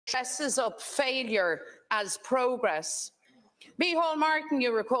dresses up failure as progress. Micheál Martin,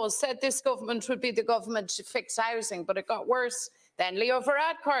 you recall, said this government would be the government to fix housing, but it got worse. Then Leo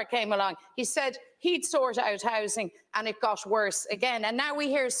Varadkar came along. He said he'd sort out housing, and it got worse again. And now we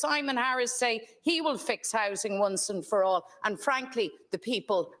hear Simon Harris say he will fix housing once and for all. And frankly, the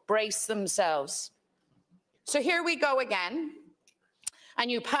people brace themselves. So here we go again. And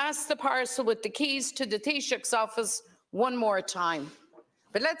you pass the parcel with the keys to the Taoiseach's office one more time.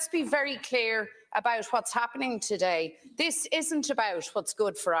 But let's be very clear about what's happening today. This isn't about what's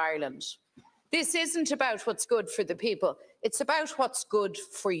good for Ireland. This isn't about what's good for the people. It's about what's good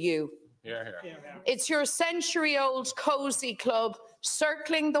for you. It's your century-old cosy club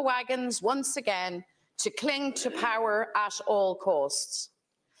circling the wagons once again to cling to power at all costs.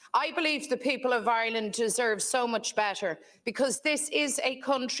 I believe the people of Ireland deserve so much better, because this is a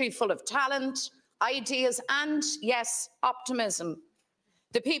country full of talent, ideas and, yes, optimism.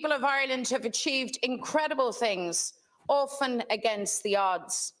 The people of Ireland have achieved incredible things, often against the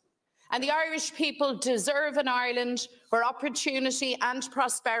odds. And the Irish people deserve an Ireland where opportunity and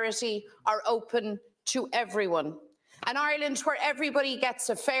prosperity are open to everyone. An Ireland where everybody gets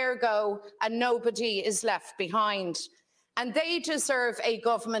a fair go and nobody is left behind. And they deserve a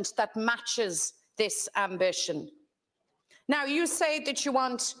government that matches this ambition. Now, you say that you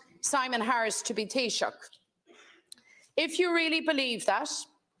want Simon Harris to be Taoiseach. If you really believe that,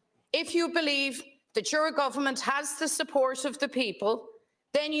 if you believe that your government has the support of the people,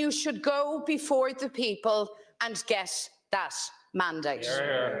 then you should go before the people and get that mandate.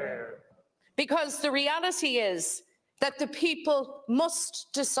 Because the reality is that the people must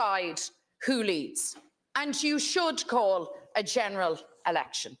decide who leads, and you should call a general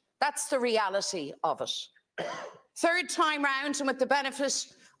election. That's the reality of it. Third time round, and with the benefit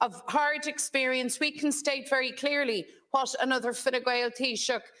of hard experience, we can state very clearly what another Fine Gael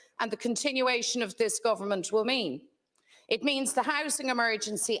Taoiseach and the continuation of this government will mean. It means the housing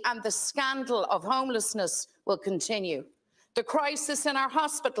emergency and the scandal of homelessness will continue. The crisis in our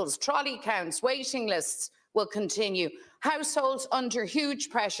hospitals, trolley counts, waiting lists will continue. Households under huge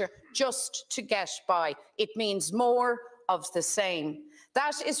pressure just to get by. It means more of the same.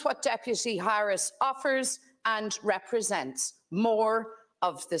 That is what Deputy Harris offers and represents, more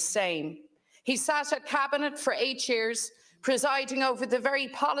of the same. He sat at Cabinet for 8 years, presiding over the very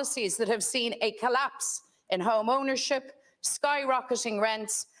policies that have seen a collapse in home ownership, skyrocketing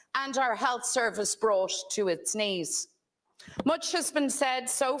rents, and our health service brought to its knees. Much has been said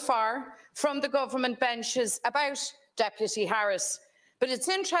so far from the government benches about Deputy Harris, but it's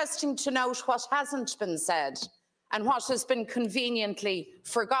interesting to note what hasn't been said and what has been conveniently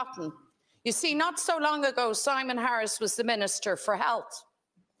forgotten. You see, not so long ago, Simon Harris was the Minister for Health.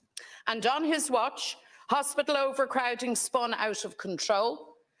 And on his watch, hospital overcrowding spun out of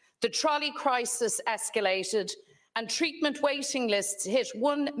control, the trolley crisis escalated, and treatment waiting lists hit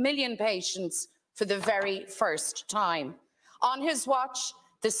 1 million patients for the very first time. On his watch,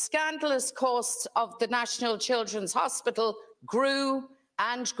 the scandalous costs of the National Children's Hospital grew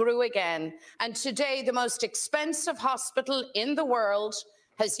and grew again. And today, the most expensive hospital in the world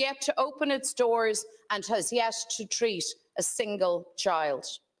has yet to open its doors and has yet to treat a single child.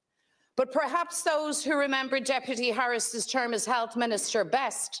 But perhaps those who remember Deputy Harris's term as Health Minister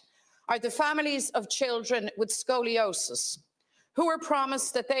best are the families of children with scoliosis, who were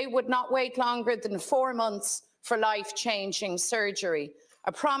promised that they would not wait longer than 4 months for life-changing surgery,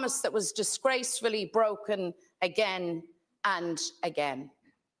 a promise that was disgracefully broken again and again.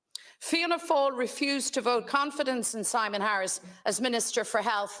 Fianna Fáil refused to vote confidence in Simon Harris as Minister for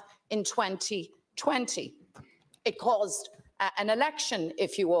Health in 2020. It caused an election,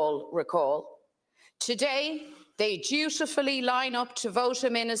 if you all recall. Today, they dutifully line up to vote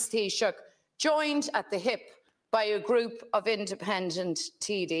him in as Taoiseach, joined at the hip by a group of independent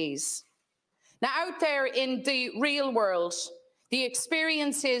TDs. Now, out there in the real world, the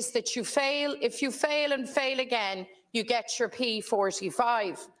experience is that you fail. If you fail and fail again, you get your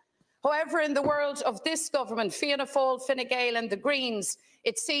P45. However, in the world of this government, Fianna Fáil, Fine Gael and the Greens,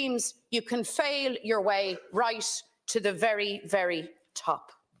 it seems you can fail your way right to the very, very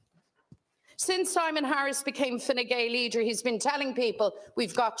top. Since Simon Harris became Fine Gael leader, he's been telling people,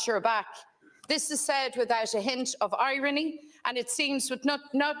 we've got your back. This is said without a hint of irony, and it seems with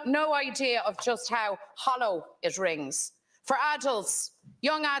no idea of just how hollow it rings. For adults,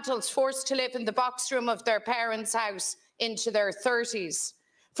 young adults forced to live in the box room of their parents' house into their 30s.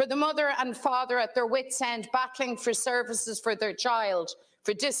 For the mother and father at their wits' end battling for services for their child,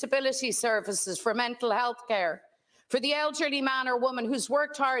 for disability services, for mental health care. For the elderly man or woman who's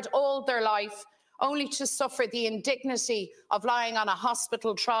worked hard all their life, only to suffer the indignity of lying on a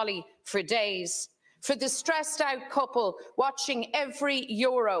hospital trolley for days. For the stressed-out couple watching every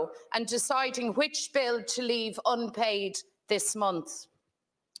euro and deciding which bill to leave unpaid this month.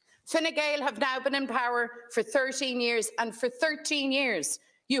 Fine Gael have now been in power for 13 years, and for 13 years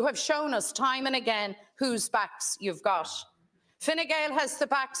you have shown us time and again whose backs you've got. Fine Gael has the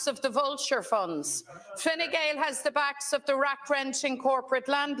backs of the vulture funds. Fine Gael has the backs of the rack-renting corporate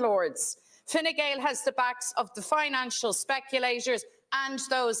landlords. Fine Gael has the backs of the financial speculators and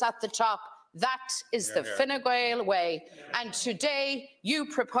those at the top. That is the Fine Gael way. And today you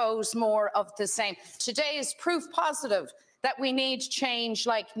propose more of the same. Today is proof positive that we need change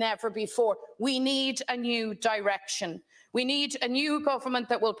like never before. We need a new direction. We need a new government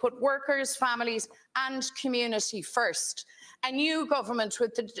that will put workers, families and community first. A new government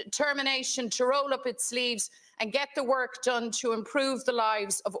with the determination to roll up its sleeves and get the work done to improve the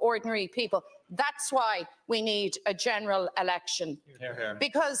lives of ordinary people. That's why we need a general election.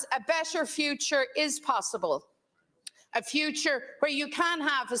 Because a better future is possible. A future where you can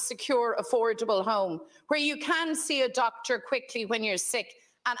have a secure, affordable home, where you can see a doctor quickly when you're sick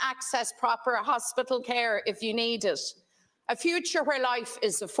and access proper hospital care if you need it. A future where life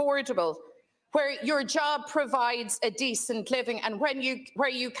is affordable, where your job provides a decent living and where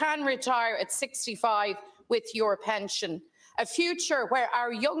you can retire at 65 with your pension. A future where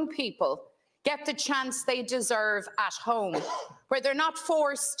our young people get the chance they deserve at home, where they're not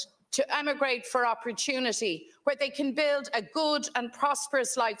forced to emigrate for opportunity, where they can build a good and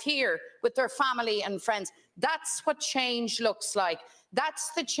prosperous life here with their family and friends. That's what change looks like.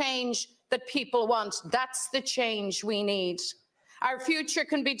 That's the change that people want. That's the change we need. Our future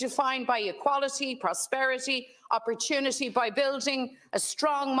can be defined by equality, prosperity, opportunity, by building a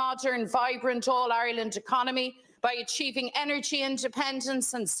strong, modern, vibrant all-Ireland economy, by achieving energy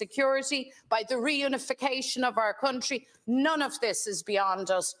independence and security, by the reunification of our country. None of this is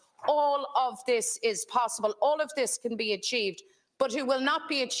beyond us. All of this is possible. All of this can be achieved, but it will not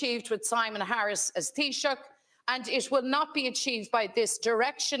be achieved with Simon Harris as Taoiseach, and it will not be achieved by this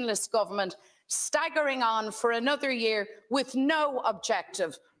directionless government staggering on for another year with no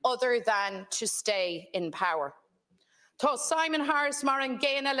objective other than to stay in power. Tá Simon Harris mar an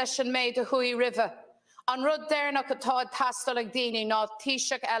géine leis an méid a hui rive. An rud déirnach atá tastal ag daoine ná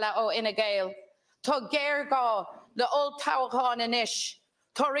Taoiseach eile ó Fine Gael. Tá géir gá le ol tábhacháin inis.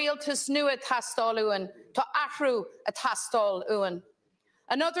 Tá rialtas nua tastal uan. Tá athrú a tastal uan.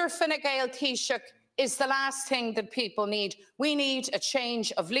 Another Fine Gael Taoiseach is the last thing that people need. We need a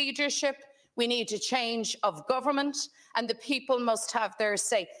change of leadership. We need a change of government, and the people must have their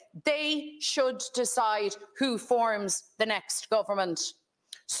say. They should decide who forms the next government.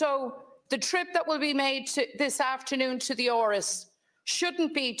 So the trip that will be made this afternoon to the Áras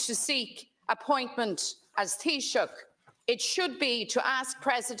shouldn't be to seek appointment as Taoiseach. It should be to ask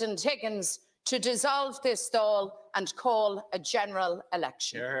President Higgins to dissolve this Dáil and call a general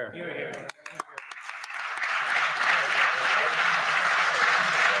election.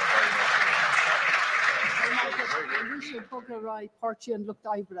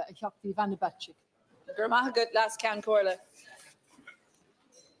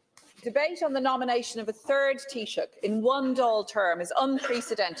 Debate on the nomination of a third Taoiseach in one Dáil term is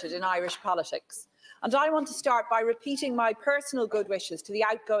unprecedented in Irish politics. And I want to start by repeating my personal good wishes to the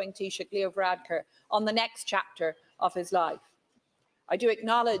outgoing Taoiseach Leo Varadkar on the next chapter of his life. I do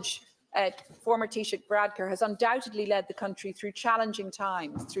acknowledge former Taoiseach Varadkar has undoubtedly led the country through challenging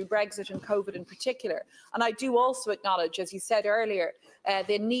times, through Brexit and COVID in particular. And I do also acknowledge, as he said earlier,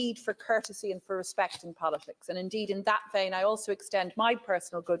 the need for courtesy and for respect in politics. And indeed, in that vein, I also extend my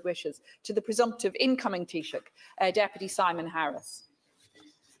personal good wishes to the presumptive incoming Taoiseach, Deputy Simon Harris.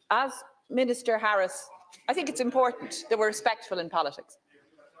 As Minister Harris, I think it's important that we're respectful in politics.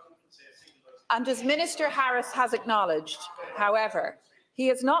 And as Minister Harris has acknowledged, however, he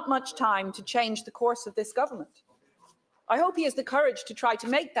has not much time to change the course of this government. I hope he has the courage to try to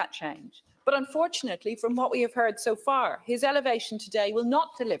make that change. But unfortunately, from what we have heard so far, his elevation today will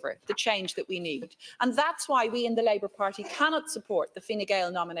not deliver the change that we need. And that's why we in the Labour Party cannot support the Fine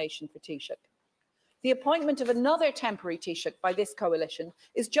Gael nomination for Taoiseach. The appointment of another temporary Taoiseach by this coalition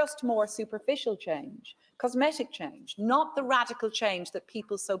is just more superficial change, cosmetic change, not the radical change that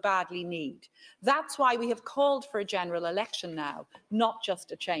people so badly need. That's why we have called for a general election now, not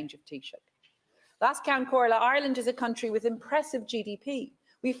just a change of Taoiseach. Last count Corla, Ireland is a country with impressive GDP.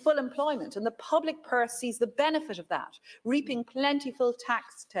 We have full employment and the public purse sees the benefit of that, reaping plentiful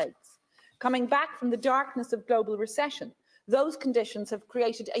tax takes. Coming back from the darkness of global recession, Those conditions have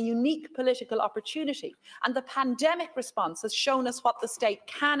created a unique political opportunity, and the pandemic response has shown us what the state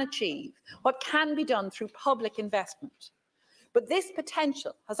can achieve, what can be done through public investment. But this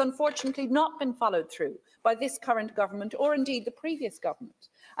potential has unfortunately not been followed through by this current government or indeed the previous government.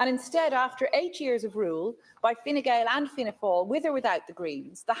 And instead, after 8 years of rule by Fine Gael and Fianna Fáil, with or without the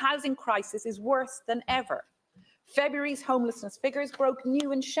Greens, the housing crisis is worse than ever. February's homelessness figures broke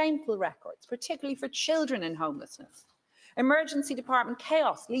new and shameful records, particularly for children in homelessness. Emergency department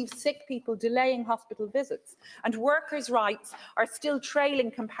chaos leaves sick people delaying hospital visits, and workers' rights are still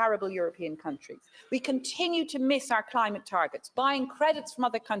trailing comparable European countries. We continue to miss our climate targets, buying credits from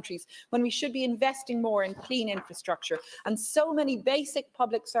other countries when we should be investing more in clean infrastructure, and so many basic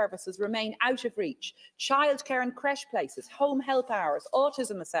public services remain out of reach: childcare and creche places, home health hours,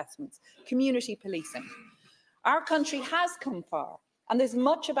 autism assessments, community policing. Our country has come far, and there's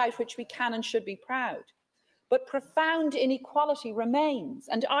much about which we can and should be proud. But profound inequality remains,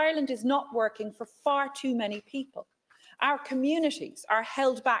 and Ireland is not working for far too many people. Our communities are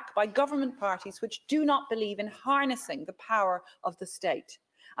held back by government parties which do not believe in harnessing the power of the state.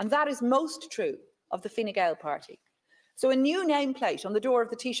 And that is most true of the Fine Gael party. So a new nameplate on the door of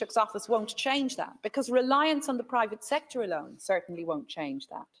the Taoiseach's office won't change that, because reliance on the private sector alone certainly won't change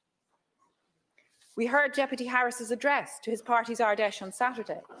that. We heard Deputy Harris's address to his party's Ardèche on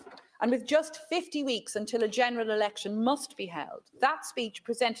Saturday. And with just 50 weeks until a general election must be held, that speech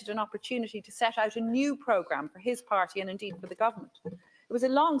presented an opportunity to set out a new programme for his party and indeed for the government. It was a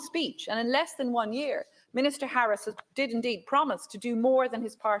long speech, and in less than 1 year, Minister Harris did indeed promise to do more than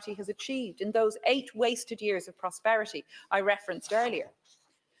his party has achieved in those 8 wasted years of prosperity I referenced earlier.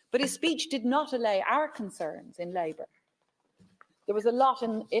 But his speech did not allay our concerns in Labour. There was a lot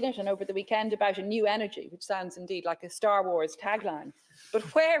in it and over the weekend about a new energy, which sounds indeed like a Star Wars tagline. But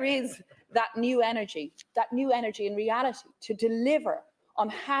where is that new energy in reality to deliver on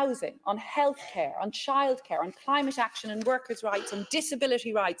housing, on healthcare, on childcare, on climate action and workers' rights, on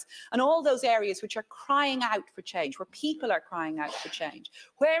disability rights, and all those areas which are crying out for change, where people are crying out for change?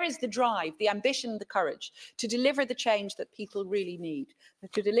 Where is the drive, the ambition, the courage to deliver the change that people really need,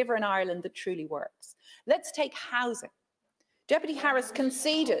 to deliver an Ireland that truly works? Let's take housing. Deputy Harris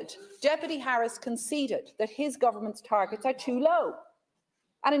conceded that his government's targets are too low.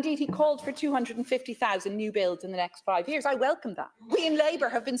 And indeed, he called for 250,000 new builds in the next 5 years. I welcome that. We in Labour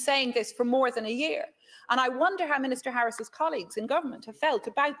have been saying this for more than a year. And I wonder how Minister Harris's colleagues in government have felt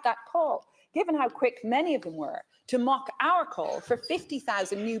about that call, given how quick many of them were to mock our call for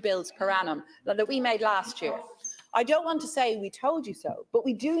 50,000 new builds per annum that we made last year. I don't want to say we told you so, but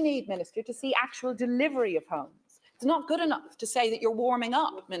we do need, Minister, to see actual delivery of homes. It's not good enough to say that you're warming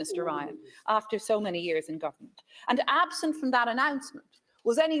up, Minister Ryan, after so many years in government. And absent from that announcement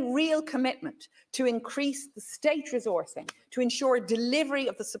was any real commitment to increase the state resourcing to ensure delivery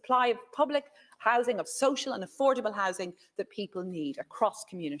of the supply of public housing, of social and affordable housing that people need across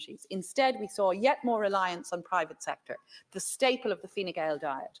communities. Instead, we saw yet more reliance on private sector, the staple of the Fine Gael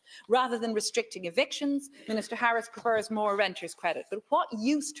diet. Rather than restricting evictions, Minister Harris prefers more renters' credit. But what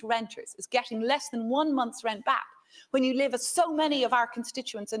use to renters is getting less than 1 month's rent back when you live, as so many of our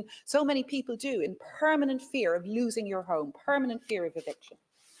constituents and so many people do, in permanent fear of losing your home, permanent fear of eviction?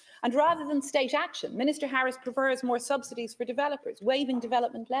 And rather than state action, Minister Harris prefers more subsidies for developers, waiving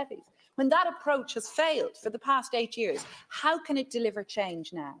development levies. When that approach has failed for the past 8 years, how can it deliver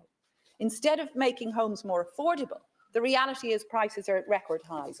change now? Instead of making homes more affordable, the reality is prices are at record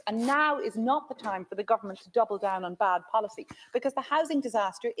highs. And now is not the time for the government to double down on bad policy, because the housing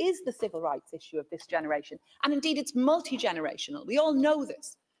disaster is the civil rights issue of this generation. And indeed, it's multi-generational. We all know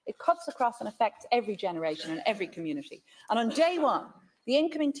this. It cuts across and affects every generation and every community. And on day one, the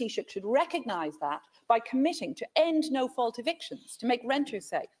incoming Taoiseach should recognise that by committing to end no-fault evictions, to make renters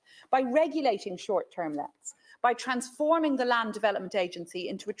safe, by regulating short-term lets, by transforming the Land Development Agency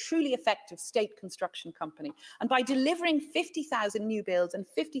into a truly effective state construction company, and by delivering 50,000 new builds and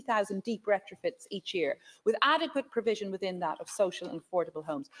 50,000 deep retrofits each year, with adequate provision within that of social and affordable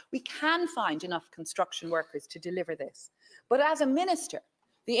homes. We can find enough construction workers to deliver this. But as a minister,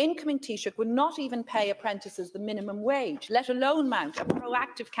 the incoming Taoiseach would not even pay apprentices the minimum wage, let alone mount a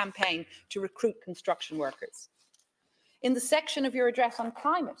proactive campaign to recruit construction workers. In the section of your address on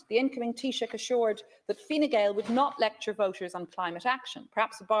climate, the incoming Taoiseach assured that Fine Gael would not lecture voters on climate action,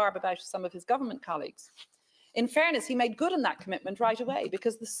 perhaps a barb about some of his government colleagues. In fairness, he made good on that commitment right away,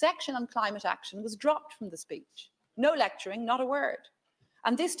 because the section on climate action was dropped from the speech. No lecturing, not a word.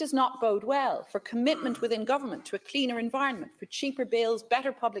 And this does not bode well for commitment within government to a cleaner environment, for cheaper bills,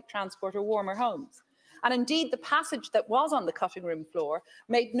 better public transport or warmer homes. And indeed, the passage that was on the cutting room floor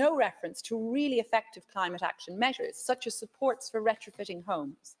made no reference to really effective climate action measures, such as supports for retrofitting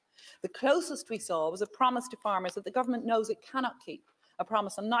homes. The closest we saw was a promise to farmers that the government knows it cannot keep, a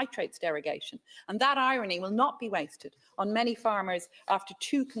promise on nitrates derogation. And that irony will not be wasted on many farmers after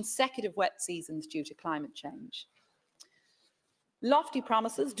 2 consecutive wet seasons due to climate change. Lofty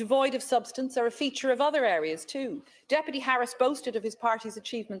promises, devoid of substance, are a feature of other areas too. Deputy Harris boasted of his party's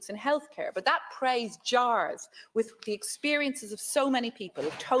achievements in healthcare, but that praise jars with the experiences of so many people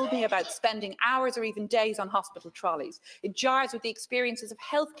who've told me about spending hours or even days on hospital trolleys. It jars with the experiences of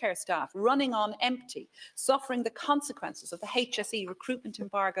healthcare staff running on empty, suffering the consequences of the HSE recruitment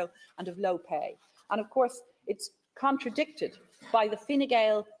embargo and of low pay. And of course, it's contradicted by the Fine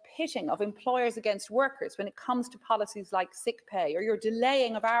Gael pitting of employers against workers when it comes to policies like sick pay, or your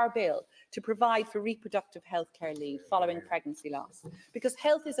delaying of our bill to provide for reproductive healthcare leave following pregnancy loss. Because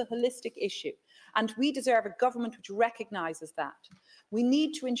health is a holistic issue, and we deserve a government which recognises that. We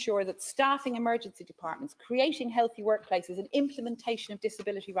need to ensure that staffing emergency departments, creating healthy workplaces and implementation of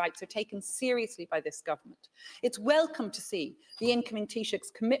disability rights are taken seriously by this government. It's welcome to see the incoming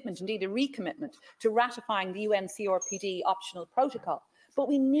Taoiseach's commitment, indeed a recommitment, to ratifying the UN CRPD optional protocol. But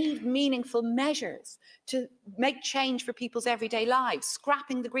we need meaningful measures to make change for people's everyday lives,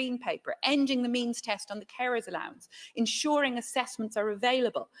 scrapping the green paper, ending the means test on the carers allowance, ensuring assessments are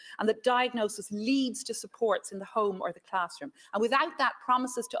available and that diagnosis leads to supports in the home or the classroom. And without that,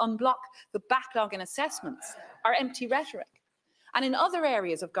 promises to unblock the backlog in assessments are empty rhetoric. And in other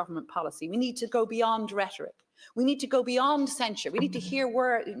areas of government policy, we need to go beyond rhetoric. We need to go beyond censure. We need to hear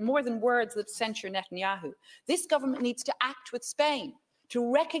more than words that censure Netanyahu. This government needs to act with Spain to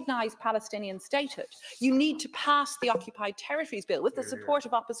recognise Palestinian statehood. You need to pass the Occupied Territories Bill with the support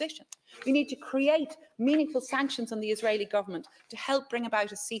of opposition. We need to create meaningful sanctions on the Israeli government to help bring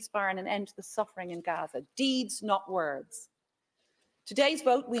about a ceasefire and an end to the suffering in Gaza. Deeds, not words. Today's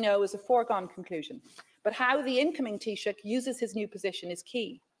vote, we know, is a foregone conclusion, but how the incoming Taoiseach uses his new position is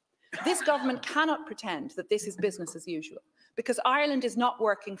key. This government cannot pretend that this is business as usual, because Ireland is not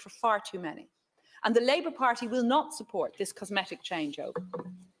working for far too many. And the Labour Party will not support this cosmetic changeover.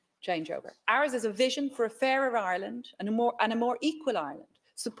 Ours is a vision for a fairer Ireland and a more equal Ireland,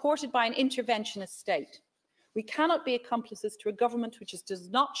 supported by an interventionist state. We cannot be accomplices to a government which does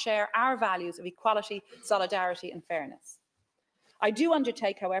not share our values of equality, solidarity and fairness. I do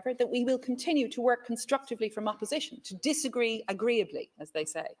undertake, however, that we will continue to work constructively from opposition, to disagree agreeably, as they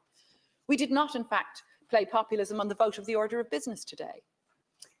say. We did not, in fact, play populism on the vote of the order of business today.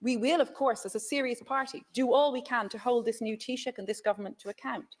 We will, of course, as a serious party, do all we can to hold this new Taoiseach and this government to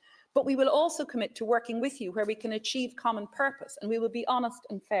account. But we will also commit to working with you where we can achieve common purpose, and we will be honest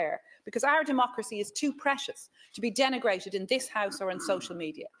and fair, because our democracy is too precious to be denigrated in this House or on social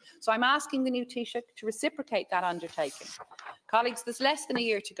media. So I'm asking the new Taoiseach to reciprocate that undertaking. Colleagues, there's less than a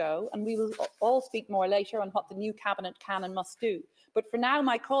year to go, and we will all speak more later on what the new Cabinet can and must do. But for now,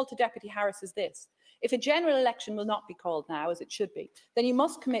 my call to Deputy Harris is this. If a general election will not be called now, as it should be, then you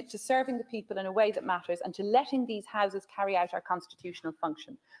must commit to serving the people in a way that matters and to letting these houses carry out our constitutional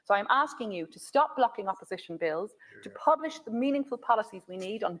function. So I'm asking you to stop blocking opposition bills, to publish the meaningful policies we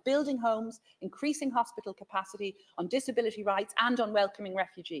need on building homes, increasing hospital capacity, on disability rights and on welcoming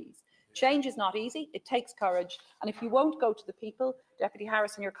refugees. Change is not easy, it takes courage, and if you won't go to the people, Deputy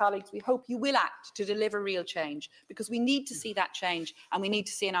Harris and your colleagues, we hope you will act to deliver real change, because we need to see that change and we need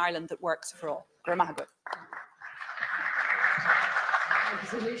to see an Ireland that works for all.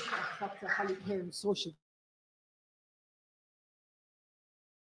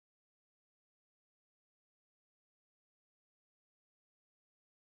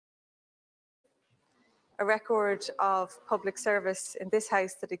 A record of public service in this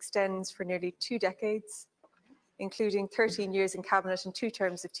House that extends for nearly 2 decades, including 13 years in Cabinet and 2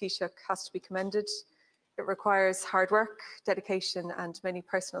 terms of Taoiseach, has to be commended. It requires hard work, dedication and many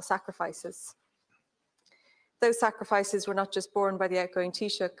personal sacrifices. Those sacrifices were not just borne by the outgoing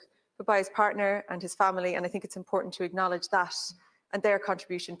Taoiseach, but by his partner and his family, and I think it's important to acknowledge that and their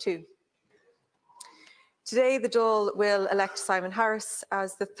contribution too. Today, the Dáil will elect Simon Harris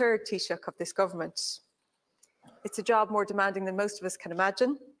as the 3rd Taoiseach of this government. It's a job more demanding than most of us can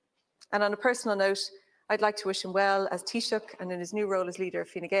imagine, and on a personal note, I'd like to wish him well as Taoiseach and in his new role as leader of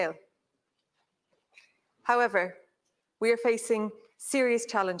Fine Gael. However, we are facing serious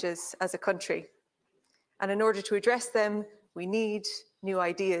challenges as a country, and in order to address them, we need new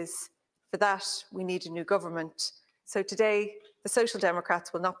ideas. For that, we need a new government. So today, the Social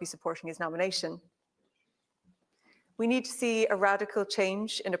Democrats will not be supporting his nomination. We need to see a radical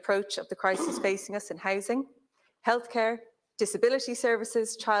change in approach of the crisis facing us in housing, healthcare, disability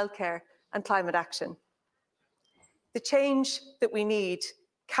services, childcare and climate action. The change that we need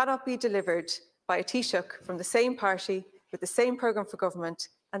cannot be delivered by a Taoiseach from the same party with the same programme for government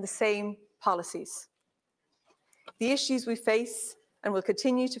and the same policies. The issues we face and will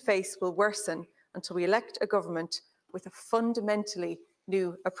continue to face will worsen until we elect a government with a fundamentally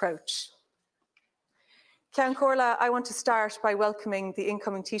new approach. Ceann Comhairle, I want to start by welcoming the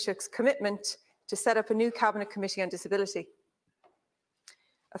incoming Taoiseach's commitment to set up a new Cabinet Committee on Disability.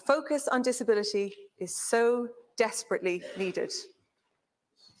 A focus on disability is so desperately needed.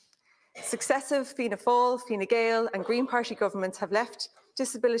 Successive Fianna Fáil, Fine Gael and Green Party governments have left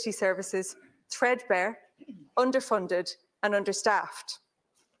disability services threadbare, underfunded and understaffed.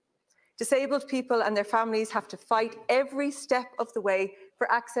 Disabled people and their families have to fight every step of the way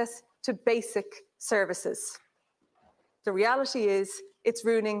for access to basic services. The reality is, it's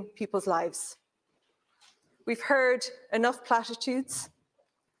ruining people's lives. We've heard enough platitudes.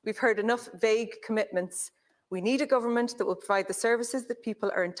 We've heard enough vague commitments. We need a government that will provide the services that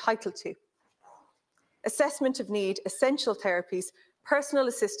people are entitled to. Assessment of need, essential therapies, personal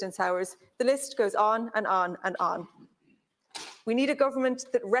assistance hours, the list goes on and on and on. We need a government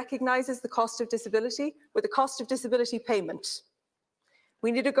that recognises the cost of disability with a cost of disability payment.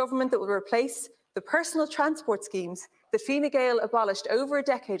 We need a government that will replace the personal transport schemes that Fine Gael abolished over a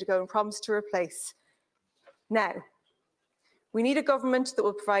decade ago and promised to replace. Now, we need a government that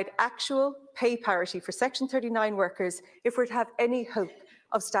will provide actual pay parity for Section 39 workers if we're to have any hope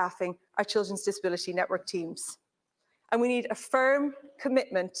of staffing our Children's Disability Network teams. And we need a firm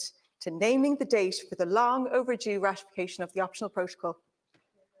commitment to naming the date for the long overdue ratification of the optional protocol.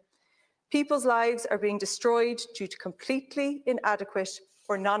 People's lives are being destroyed due to completely inadequate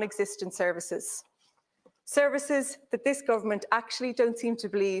or non-existent services. Services that this government actually don't seem to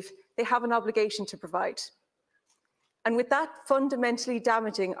believe they have an obligation to provide. And with that fundamentally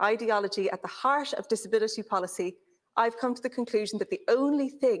damaging ideology at the heart of disability policy, I've come to the conclusion that the only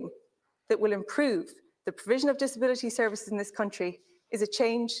thing that will improve the provision of disability services in this country is a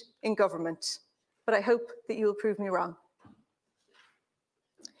change in government. But I hope that you will prove me wrong.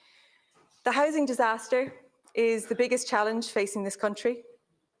 The housing disaster is the biggest challenge facing this country.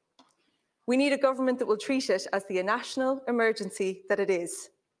 We need a government that will treat it as the national emergency that it is.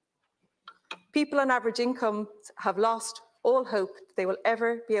 People on average incomes have lost all hope that they will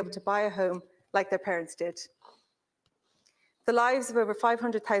ever be able to buy a home like their parents did. The lives of over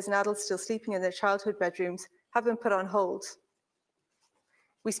 500,000 adults still sleeping in their childhood bedrooms have been put on hold.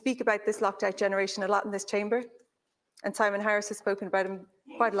 We speak about this locked-out generation a lot in this chamber, and Simon Harris has spoken about him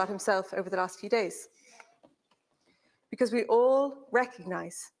quite a lot himself over the last few days. Because we all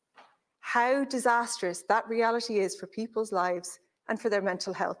recognise how disastrous that reality is for people's lives and for their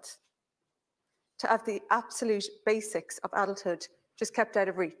mental health. To have the absolute basics of adulthood just kept out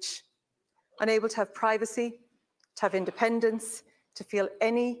of reach, unable to have privacy, to have independence, to feel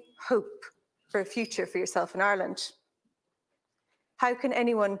any hope for a future for yourself in Ireland. How can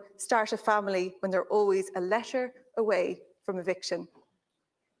anyone start a family when they're always a letter away from eviction?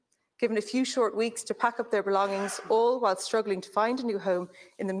 Given a few short weeks to pack up their belongings, all while struggling to find a new home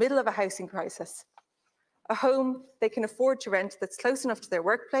in the middle of a housing crisis. A home they can afford to rent that's close enough to their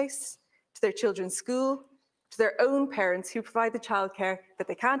workplace, to their children's school, to their own parents who provide the childcare that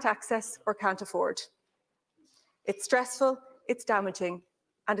they can't access or can't afford. It's stressful, it's damaging,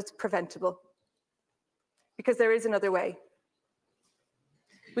 and it's preventable. Because there is another way.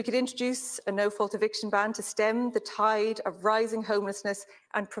 We could introduce a no-fault eviction ban to stem the tide of rising homelessness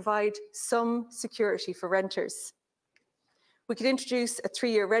and provide some security for renters. We could introduce a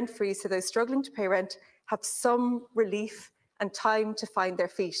 3-year rent freeze so those struggling to pay rent have some relief and time to find their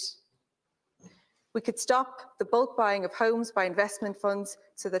feet. We could stop the bulk buying of homes by investment funds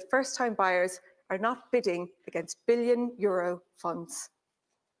so that first-time buyers are not bidding against billion-euro funds.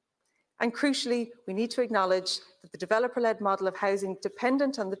 And crucially, we need to acknowledge that the developer-led model of housing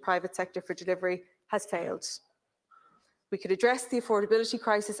dependent on the private sector for delivery has failed. We could address the affordability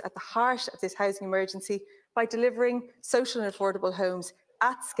crisis at the heart of this housing emergency by delivering social and affordable homes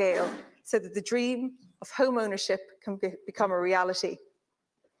at scale so that the dream of home ownership can become a reality.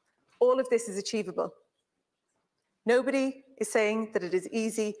 All of this is achievable. Nobody is saying that it is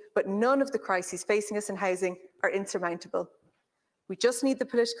easy, but none of the crises facing us in housing are insurmountable. We just need the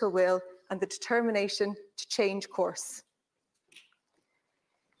political will and the determination to change course.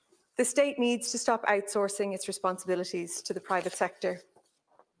 The state needs to stop outsourcing its responsibilities to the private sector.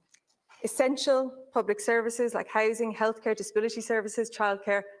 Essential public services like housing, healthcare, disability services,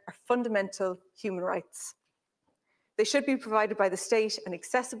 childcare are fundamental human rights. They should be provided by the state and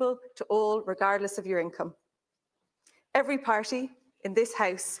accessible to all, regardless of your income. Every party in this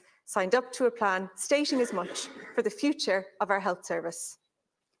House signed up to a plan stating as much for the future of our health service.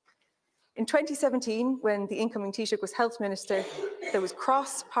 In 2017, when the incoming Taoiseach was Health Minister, there was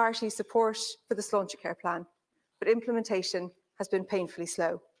cross-party support for the Sláintecare plan, but implementation has been painfully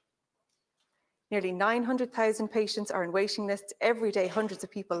slow. Nearly 900,000 patients are in waiting lists. Every day, hundreds of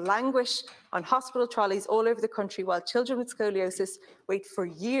people languish on hospital trolleys all over the country, while children with scoliosis wait for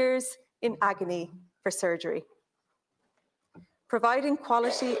years in agony for surgery. Providing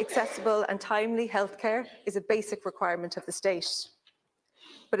quality, accessible and timely healthcare is a basic requirement of the state.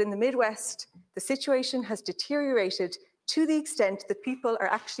 But in the Midwest, the situation has deteriorated to the extent that people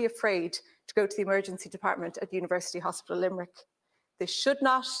are actually afraid to go to the emergency department at University Hospital Limerick. This should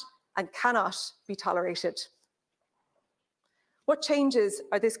not and cannot be tolerated. What changes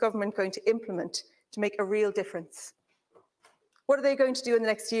are this government going to implement to make a real difference? What are they going to do in the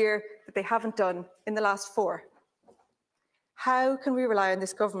next year that they haven't done in the last 4? How can we rely on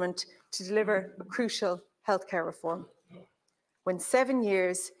this government to deliver a crucial healthcare reform? When 7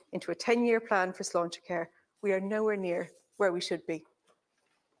 years into a 10-year plan for Sláintecare, we are nowhere near where we should be.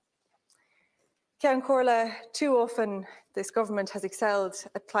 Ceann Comhairle, too often this government has excelled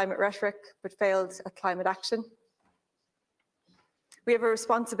at climate rhetoric but failed at climate action. We have a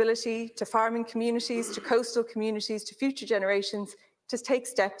responsibility to farming communities, to coastal communities, to future generations to take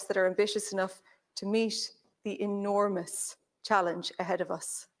steps that are ambitious enough to meet the enormous challenge ahead of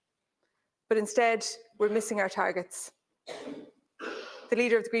us. But instead, we're missing our targets. The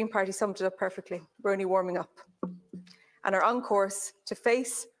leader of the Green Party summed it up perfectly. We're only warming up and are on course to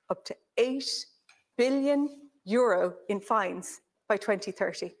face up to €8 billion in fines by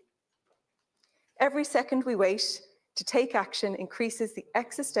 2030. Every second we wait to take action increases the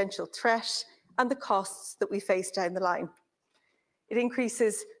existential threat and the costs that we face down the line. It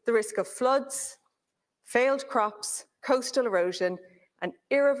increases the risk of floods, failed crops, coastal erosion, and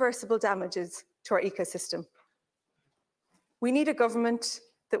irreversible damages to our ecosystem. We need a government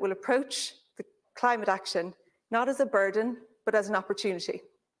that will approach the climate action not as a burden, but as an opportunity.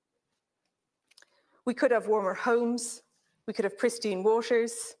 We could have warmer homes, we could have pristine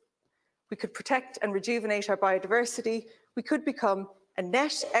waters, we could protect and rejuvenate our biodiversity, we could become a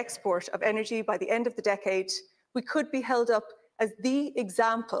net export of energy by the end of the decade, we could be held up as the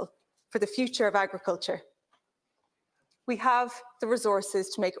example for the future of agriculture. We have the resources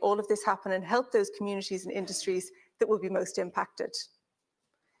to make all of this happen and help those communities and industries that will be most impacted.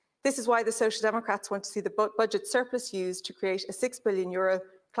 This is why the Social Democrats want to see the budget surplus used to create a €6 billion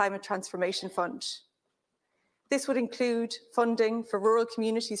climate transformation fund. This would include funding for rural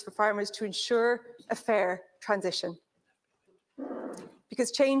communities for farmers to ensure a fair transition.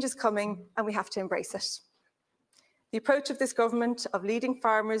 Because change is coming and we have to embrace it. The approach of this government of leading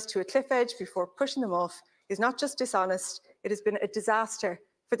farmers to a cliff edge before pushing them off is not just dishonest, it has been a disaster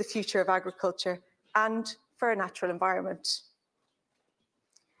for the future of agriculture and for our natural environment.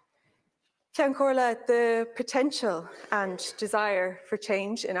 Ceann Comhairle, the potential and desire for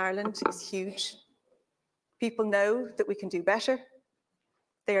change in Ireland is huge. People know that we can do better.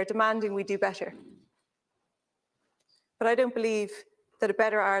 They are demanding we do better. But I don't believe that a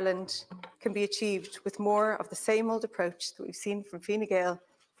better Ireland can be achieved with more of the same old approach that we've seen from Fine Gael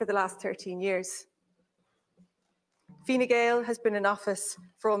for the last 13 years. Fine Gael has been in office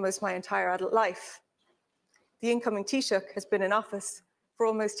for almost my entire adult life. The incoming Taoiseach has been in office for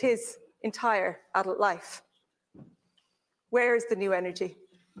almost his entire adult life. Where is the new energy?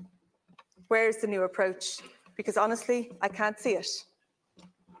 Where is the new approach? Because honestly, I can't see it.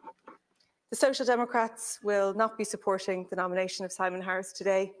 The Social Democrats will not be supporting the nomination of Simon Harris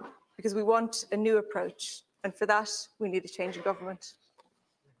today because we want a new approach, and for that, we need a change in government.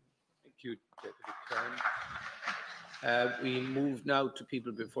 Thank you, Deputy Kern. We move now to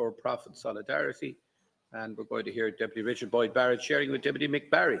People Before Profit Solidarity, and we're going to hear Deputy Richard Boyd Barrett sharing with Deputy Mick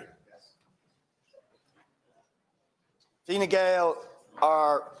Barry. Fine Gael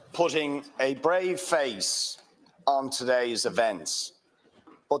are putting a brave face on today's events,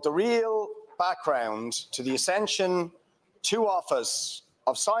 but the real background to the ascension to office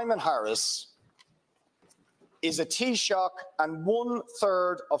of Simon Harris is a Taoiseach and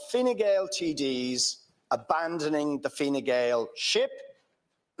 1/3 of Fine Gael TDs abandoning the Fine Gael ship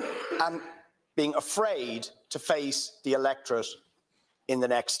and being afraid to face the electorate in the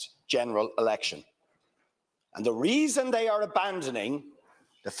next general election. And the reason they are abandoning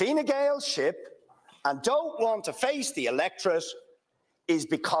the Fine Gael ship and don't want to face the electorate is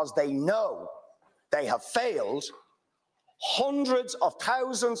because they know they have failed hundreds of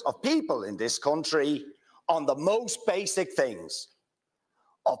thousands of people in this country on the most basic things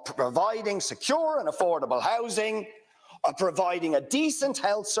of providing secure and affordable housing, on providing a decent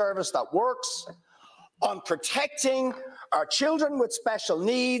health service that works, on protecting our children with special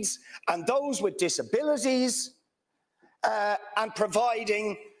needs and those with disabilities, and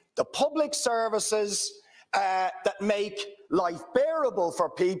providing the public services that make life bearable for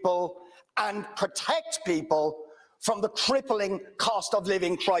people and protect people from the crippling cost of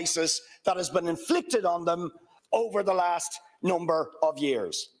living crisis that has been inflicted on them over the last number of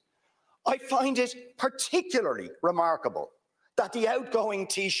years. I find it particularly remarkable that the outgoing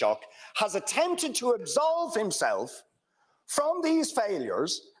Taoiseach has attempted to absolve himself from these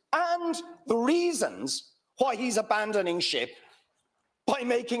failures and the reasons why he's abandoning ship by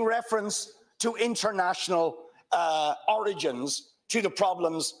making reference to international origins to the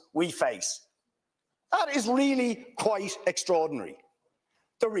problems we face. That is really quite extraordinary.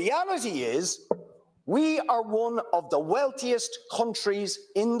 The reality is we are one of the wealthiest countries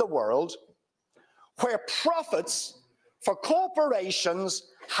in the world where profits for corporations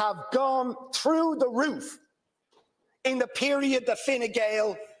have gone through the roof in the period that Fine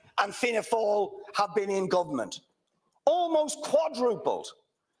Gael and Fianna Fáil have been in government. Almost quadrupled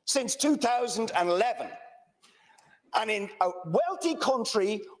since 2011. And in a wealthy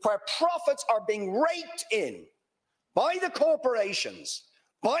country where profits are being raked in by the corporations,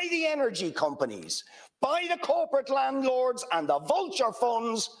 by the energy companies, by the corporate landlords and the vulture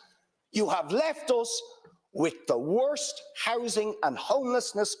funds, you have left us with the worst housing and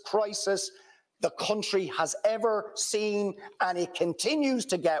homelessness crisis the country has ever seen, and it continues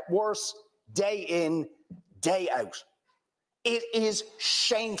to get worse day in, day out. It is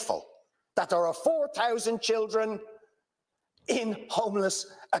shameful that there are 4,000 children in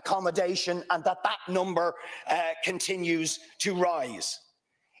homeless accommodation and that number continues to rise.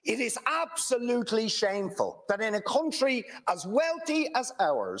 It is absolutely shameful that in a country as wealthy as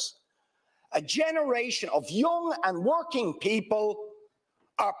ours, a generation of young and working people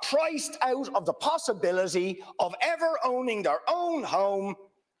are priced out of the possibility of ever owning their own home,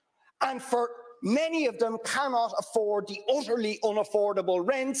 and for many of them cannot afford the utterly unaffordable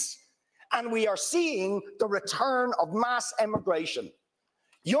rents, and we are seeing the return of mass emigration.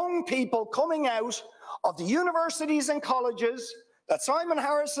 Young people coming out of the universities and colleges that Simon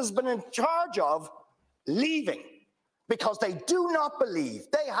Harris has been in charge of, leaving because they do not believe,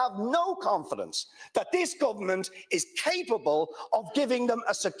 they have no confidence that this government is capable of giving them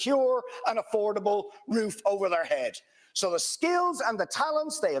a secure and affordable roof over their head. So the skills and the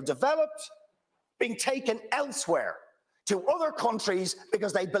talents they have developed being taken elsewhere to other countries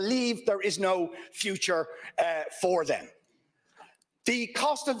because they believe there is no future for them. The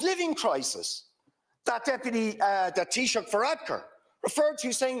cost of living crisis that Taoiseach Varadkar referred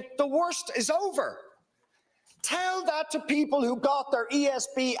to, saying the worst is over. Tell that to people who got their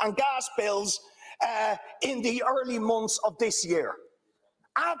ESB and gas bills in the early months of this year.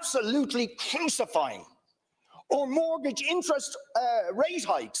 Absolutely crucifying. Or mortgage interest rate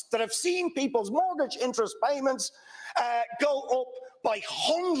hikes that have seen people's mortgage interest payments go up by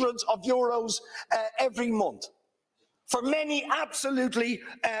hundreds of euros every month. For many, absolutely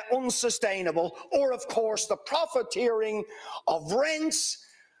unsustainable. Or, of course, the profiteering of rents,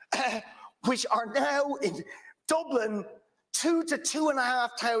 which are now in Dublin €2,000 to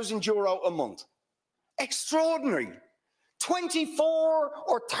 €2,500 a month. Extraordinary. 24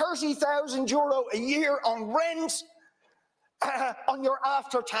 or 30,000 euro a year on rent on your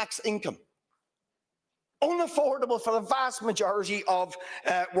after-tax income. Unaffordable for the vast majority of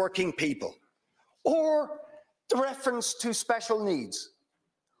working people. Or the reference to special needs.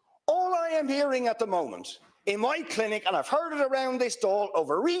 All I am hearing at the moment in my clinic, and I've heard it around this Dáil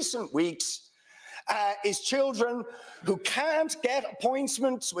over recent weeks, is children who can't get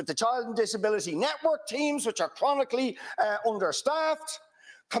appointments with the Child and Disability Network teams, which are chronically understaffed,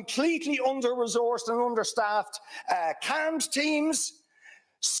 completely under-resourced and understaffed CAMS teams,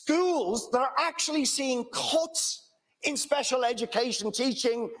 schools that are actually seeing cuts in special education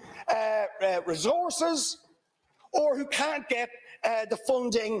teaching resources, or who can't get the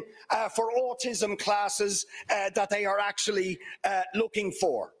funding for autism classes that they are actually looking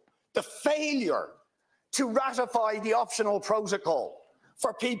for. The failure to ratify the optional protocol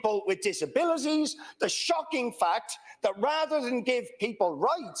for people with disabilities, the shocking fact that rather than give people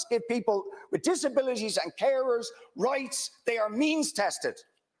rights, give people with disabilities and carers rights, they are means-tested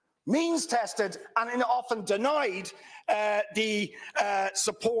and often denied the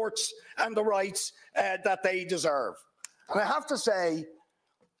supports and the rights that they deserve. And I have to say,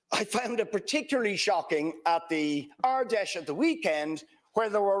 I found it particularly shocking at the Ardèche at the weekend, where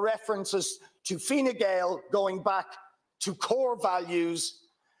there were references to Fine Gael going back to core values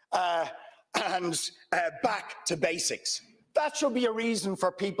and back to basics. That should be a reason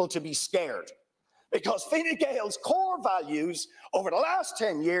for people to be scared, because Fine Gael's core values over the last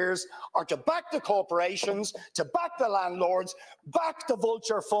 10 years are to back the corporations, to back the landlords, back the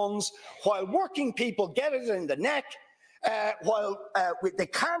vulture funds, while working people get it in the neck, while they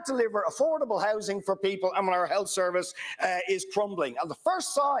can't deliver affordable housing for people, and when our health service is crumbling. And the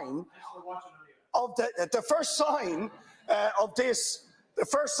first sign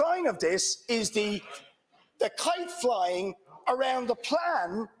of this is the kite flying around the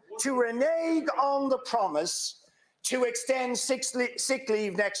plan to renege on the promise to extend sick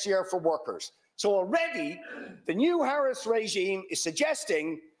leave next year for workers. So already the new Harris regime is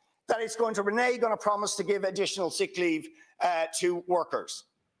suggesting that it's going to renege on a promise to give additional sick leave to workers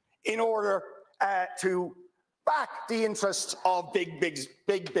in order to back the interests of big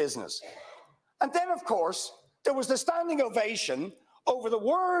business. And then, of course, there was the standing ovation over the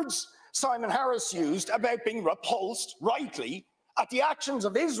words Simon Harris used about being repulsed, rightly, at the actions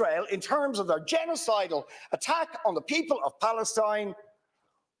of Israel in terms of their genocidal attack on the people of Palestine.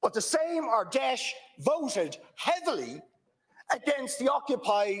 But the same Ardèche voted heavily against the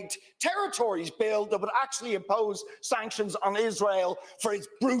Occupied Territories bill that would actually impose sanctions on Israel for its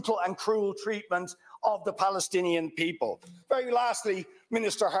brutal and cruel treatment of the Palestinian people. Very lastly,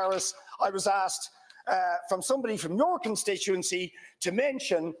 Minister Harris, I was asked from somebody from your constituency to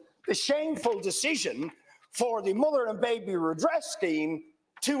mention the shameful decision for the Mother and Baby Redress Scheme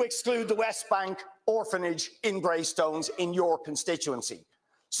to exclude the West Bank orphanage in Greystones in your constituency,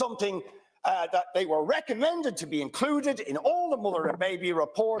 something that they were recommended to be included in all the Mother and Baby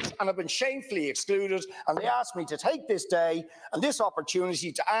reports and have been shamefully excluded. And they asked me to take this day and this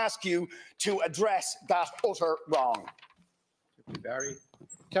opportunity to ask you to address that utter wrong. Barry.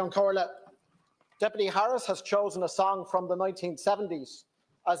 Count Corla, Deputy Harris has chosen a song from the 1970s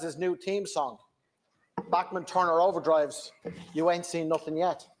as his new theme song. Bachman Turner Overdrive's You Ain't Seen Nothing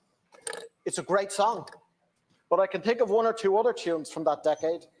Yet. It's a great song, but I can think of one or two other tunes from that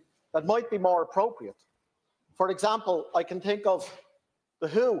decade that might be more appropriate. For example, I can think of The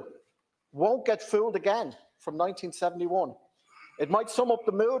Who, Won't Get Fooled Again from 1971. It might sum up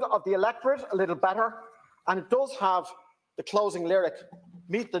the mood of the electorate a little better, and it does have the closing lyric,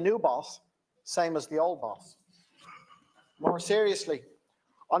 meet the new boss, same as the old boss. More seriously,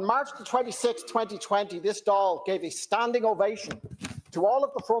 on March the 26th, 2020, this Dáil gave a standing ovation to all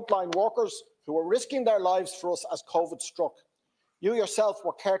of the frontline workers who were risking their lives for us as COVID struck. You yourself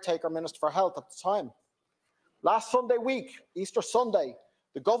were caretaker Minister for Health at the time. Last Sunday week, Easter Sunday,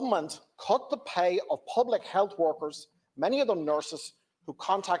 the government cut the pay of public health workers, many of them nurses, who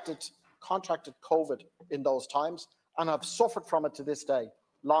contracted COVID in those times and have suffered from it to this day,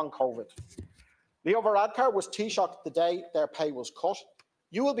 long COVID. Leo Varadkar was Taoiseach the day their pay was cut.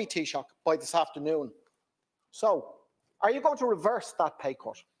 You will be Taoiseach by this afternoon. So, are you going to reverse that pay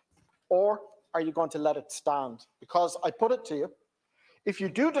cut? Or are you going to let it stand? Because I put it to you, if you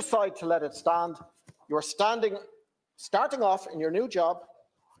do decide to let it stand, you're starting off in your new job,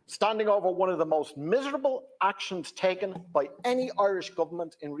 standing over one of the most miserable actions taken by any Irish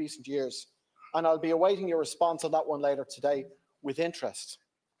government in recent years. And I'll be awaiting your response on that one later today with interest.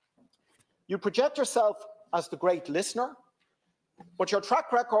 You project yourself as the great listener, but your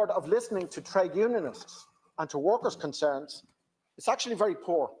track record of listening to trade unionists and to workers' concerns is actually very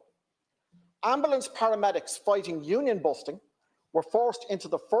poor. Ambulance paramedics fighting union busting were forced into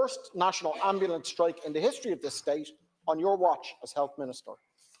the first national ambulance strike in the history of this state on your watch as Health Minister.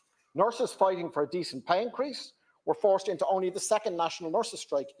 Nurses fighting for a decent pay increase were forced into only the second national nurses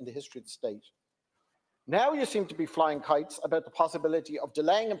strike in the history of the state. Now you seem to be flying kites about the possibility of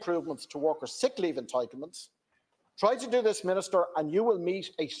delaying improvements to workers' sick leave entitlements. Try to do this, Minister, and you will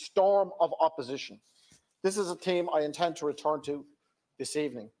meet a storm of opposition. This is a theme I intend to return to this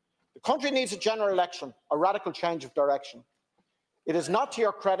evening. The country needs a general election, a radical change of direction. It is not to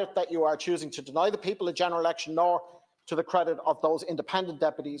your credit that you are choosing to deny the people a general election, nor to the credit of those independent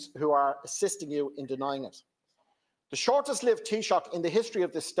deputies who are assisting you in denying it. The shortest-lived Taoiseach in the history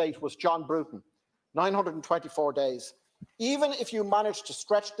of this state was John Bruton, 924 days. Even if you manage to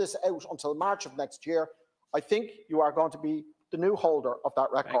stretch this out until March of next year, I think you are going to be the new holder of that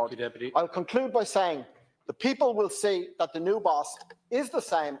record. Thank you, Deputy. I'll conclude by saying the people will see that the new boss is the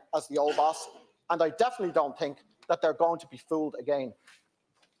same as the old boss, and I definitely don't think that they're going to be fooled again.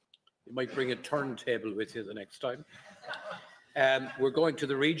 You might bring a turntable with you the next time. We're going to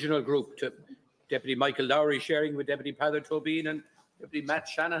the regional group, to Deputy Michael Lowry sharing with Deputy Peadar Tobin and Deputy Matt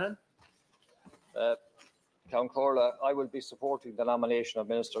Shanahan. Count Corla, I will be supporting the nomination of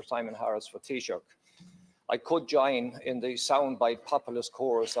Minister Simon Harris for Taoiseach. I could join in the soundbite populist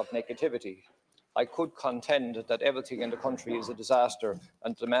chorus of negativity. I could contend that everything in the country is a disaster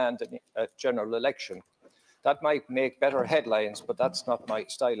and demand a general election. That might make better headlines, but that's not my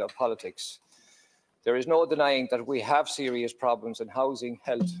style of politics. There is no denying that we have serious problems in housing,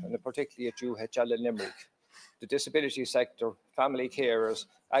 health, and particularly at UHL in Limerick, the disability sector, family carers,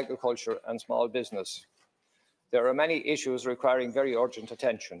 agriculture and small business. There are many issues requiring very urgent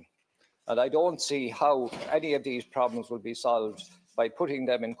attention, and I don't see how any of these problems will be solved by putting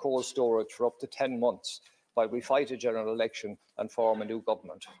them in cold storage for up to 10 months while we fight a general election and form a new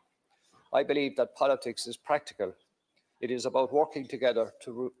government. I believe that politics is practical. It is about working together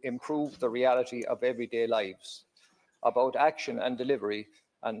to improve the reality of everyday lives, about action and delivery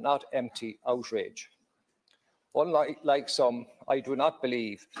and not empty outrage. Unlike some, I do not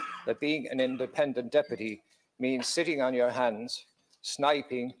believe that being an independent deputy means sitting on your hands,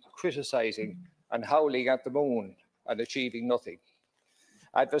 sniping, criticising and howling at the moon and achieving nothing.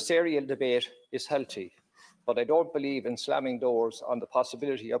 Adversarial debate is healthy, but I don't believe in slamming doors on the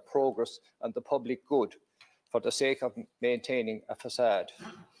possibility of progress and the public good for the sake of maintaining a facade.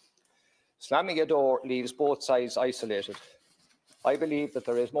 Slamming a door leaves both sides isolated. I believe that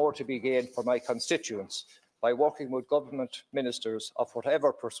there is more to be gained for my constituents by working with government ministers of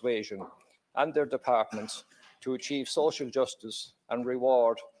whatever persuasion and their departments to achieve social justice and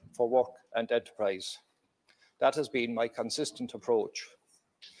reward for work and enterprise. That has been my consistent approach.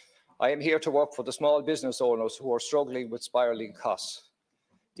 I am here to work for the small business owners who are struggling with spiralling costs.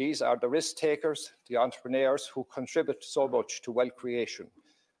 These are the risk takers, the entrepreneurs who contribute so much to wealth creation,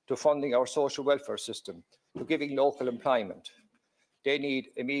 to funding our social welfare system, to giving local employment. They need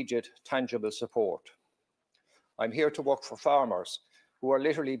immediate, tangible support. I'm here to work for farmers who are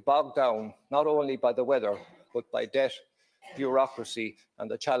literally bogged down not only by the weather, but by debt, bureaucracy,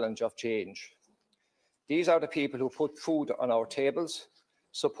 and the challenge of change. These are the people who put food on our tables,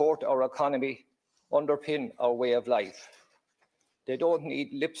 support our economy, underpin our way of life. They don't need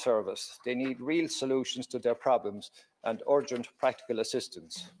lip service. They need real solutions to their problems and urgent practical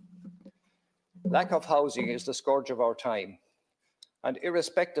assistance. Lack of housing is the scourge of our time. And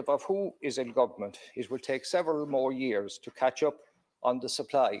irrespective of who is in government, it will take several more years to catch up on the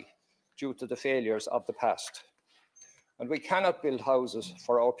supply due to the failures of the past. And we cannot build houses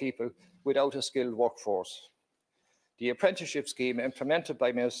for our people without a skilled workforce. The apprenticeship scheme implemented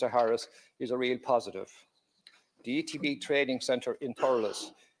by Minister Harris is a real positive. The ETB Training Centre in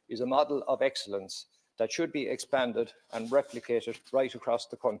Thurles is a model of excellence that should be expanded and replicated right across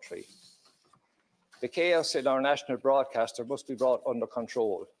the country. The chaos in our national broadcaster must be brought under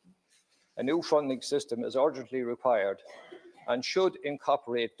control. A new funding system is urgently required and should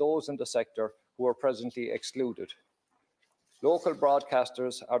incorporate those in the sector who are presently excluded. Local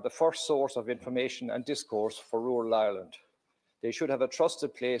broadcasters are the first source of information and discourse for rural Ireland. They should have a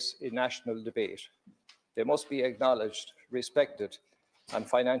trusted place in national debate. They must be acknowledged, respected and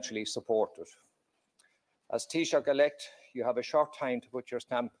financially supported. As Taoiseach-elect, you have a short time to put your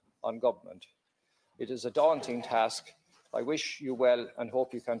stamp on government. It is a daunting task. I wish you well and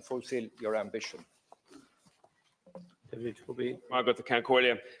hope you can fulfil your ambition. Margaret the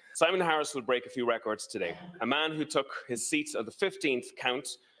Concordia. Simon Harris will break a few records today. A man who took his seat at the 15th count,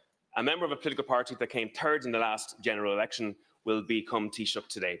 a member of a political party that came third in the last general election, will become Taoiseach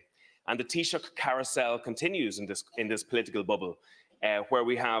today. And the Taoiseach carousel continues in this political bubble, where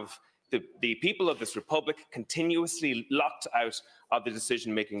we have the people of this republic continuously locked out of the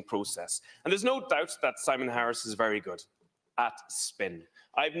decision-making process. And there's no doubt that Simon Harris is very good at spin.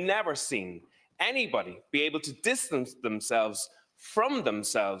 I've never seen anybody be able to distance themselves from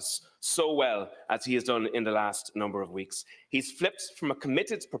themselves so well as he has done in the last number of weeks. He's flipped from a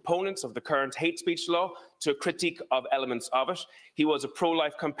committed proponent of the current hate speech law to a critique of elements of it. He was a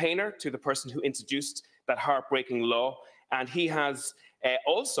pro-life campaigner to the person who introduced that heartbreaking law, and he has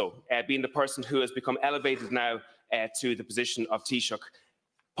also been the person who has become elevated now to the position of Taoiseach,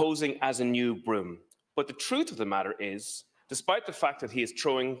 posing as a new broom. But the truth of the matter is, despite the fact that he is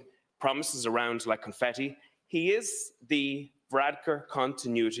throwing promises around like confetti, he is the Varadkar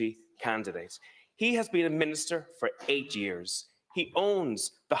continuity candidate. He has been a minister for 8 years. He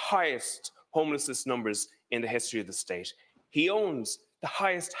owns the highest homelessness numbers in the history of the state. He owns the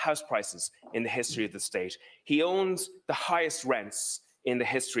highest house prices in the history of the state. He owns the highest rents in the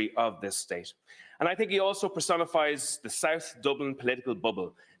history of this state. And I think he also personifies the South Dublin political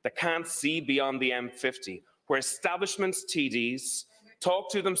bubble that can't see beyond the M50, where establishment TDs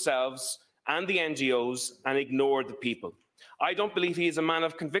talk to themselves and the NGOs and ignore the people. I don't believe he is a man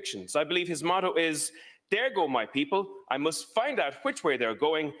of convictions. I believe his motto is, "There go my people. I must find out which way they're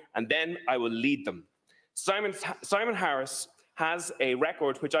going, and then I will lead them." Simon Harris has a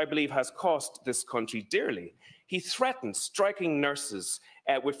record which I believe has cost this country dearly. He threatened striking nurses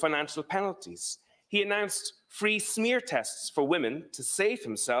with financial penalties. He announced free smear tests for women to save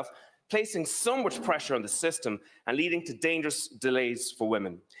himself, placing so much pressure on the system and leading to dangerous delays for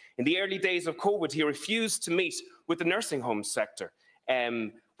women. In the early days of COVID, he refused to meet with the nursing home sector,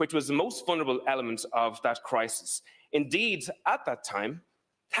 which was the most vulnerable element of that crisis. Indeed, at that time,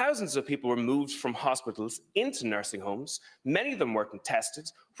 thousands of people were moved from hospitals into nursing homes. Many of them weren't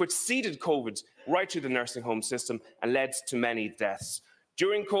tested, which seeded COVID right through the nursing home system and led to many deaths.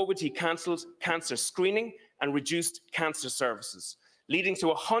 During COVID, he cancelled cancer screening and reduced cancer services, leading to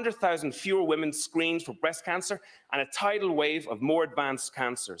 100,000 fewer women screened for breast cancer and a tidal wave of more advanced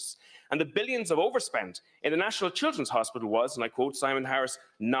cancers. And the billions of overspend in the National Children's Hospital was, and I quote Simon Harris,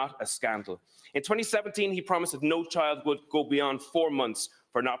 not a scandal. In 2017, he promised that no child would go beyond 4 months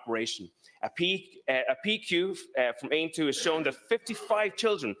for an operation. A PQ from AIM2 has shown that 55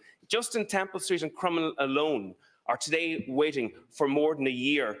 children just in Temple Street and Crumlin alone are today waiting for more than a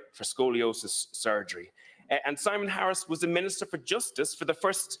year for scoliosis surgery. And Simon Harris was the Minister for Justice for the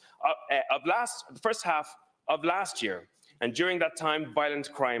first half of last year. And during that time,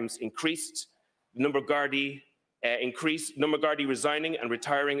 violent crimes increased, the number of Gardaí increased, number of Gardaí resigning and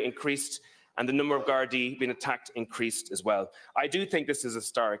retiring increased, and the number of Gardaí being attacked increased as well. I do think this is a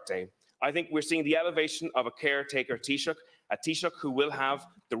historic day. I think we're seeing the elevation of a caretaker Taoiseach, a Taoiseach who will have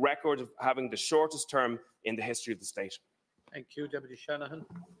the record of having the shortest term in the history of the state. Thank you, Deputy Shanahan.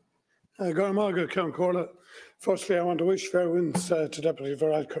 Firstly, I want to wish fair winds to Deputy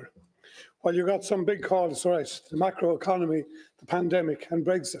Varadkar. While you got some big calls right, the macroeconomy, the pandemic and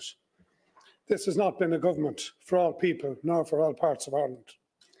Brexit, this has not been a government for all people, nor for all parts of Ireland.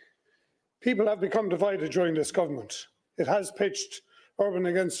 People have become divided during this government. It has pitched urban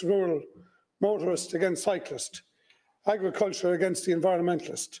against rural, motorist against cyclist, agriculture against the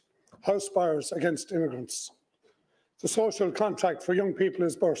environmentalist, house buyers against immigrants. The social contract for young people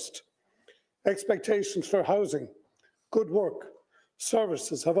is burst. Expectations for housing, good work,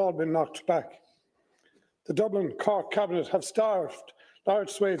 services have all been knocked back. The Dublin Cork Cabinet have starved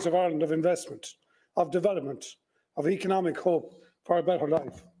large swathes of Ireland of investment, of development, of economic hope for a better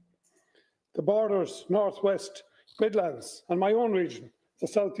life. The borders, Northwest, Midlands and my own region, the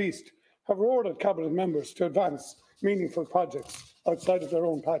South East, have roared at Cabinet members to advance meaningful projects outside of their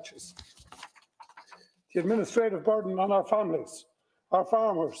own patches. The administrative burden on our families, our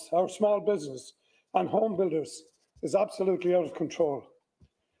farmers, our small business and home builders is absolutely out of control.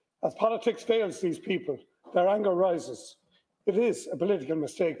 As politics fails these people, their anger rises. It is a political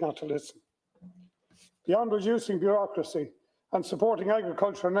mistake not to listen. Beyond reducing bureaucracy and supporting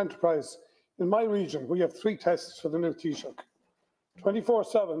agriculture and enterprise, in my region we have 3 tests for the new Taoiseach: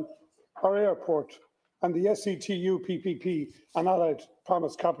 24/7, our airport and the SETU PPP and allied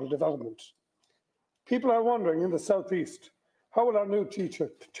promised capital development. People are wondering in the South East, how will our new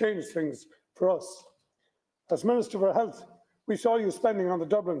Taoiseach change things for us? As Minister for Health, we saw you spending on the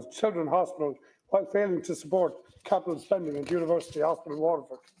Dublin Children's Hospital while failing to support capital spending at University Hospital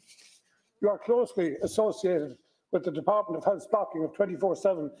Waterford. You are closely associated with the Department of Health's blocking of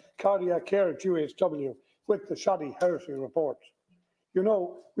 24/7 cardiac care at UHW with the shoddy Heritage report. You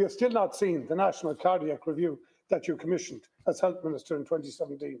know, we have still not seen the National Cardiac Review that you commissioned as Health Minister in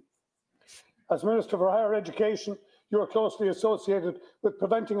 2017. As Minister for Higher Education, you are closely associated with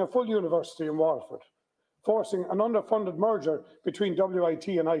preventing a full university in Waterford, forcing an underfunded merger between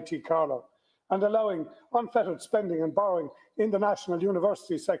WIT and IT Carlow, and allowing unfettered spending and borrowing in the national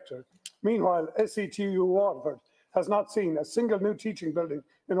university sector. Meanwhile, SETU Waterford has not seen a single new teaching building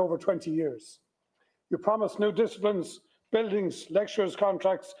in over 20 years. You promised new disciplines, buildings, lecturers'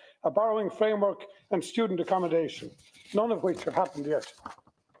 contracts, a borrowing framework and student accommodation, none of which have happened yet.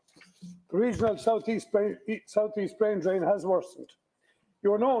 The regional southeast brain drain has worsened.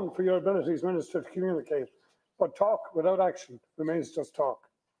 You are known for your abilities, Minister, to communicate, but talk without action remains just talk.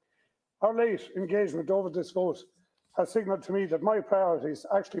 Our late engagement over this vote has signalled to me that my priorities,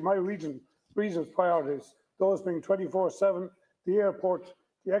 actually my region's priorities, those being 24/7, the airport,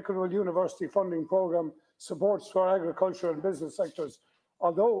 the Equitable University Funding Programme, supports for our agriculture and business sectors,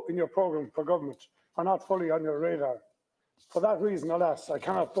 although in your programme for government, are not fully on your radar. For that reason, alas, I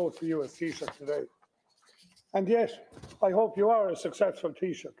cannot vote for you as Taoiseach today. And yet, I hope you are a successful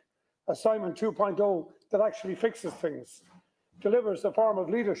Taoiseach, a Simon 2.0 that actually fixes things, delivers a form of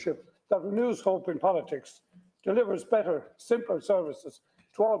leadership that renews hope in politics, delivers better, simpler services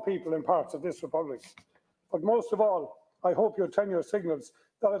to all people in parts of this republic. But most of all, I hope your tenure signals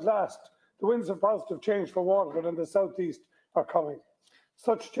that at last the winds of positive change for Waterford and the South East are coming.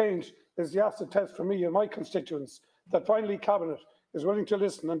 Such change is the acid test for me and my constituents that finally Cabinet is willing to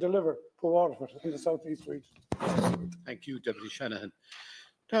listen and deliver for Waterford in the South East region. Thank you, Deputy Shanahan.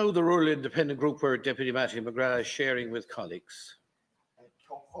 Now the Rural Independent Group, where Deputy Matthew McGrath is sharing with colleagues.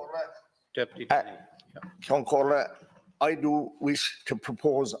 Deputy Concordia, I do wish to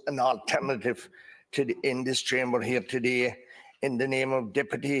propose an alternative in this chamber here today in the name of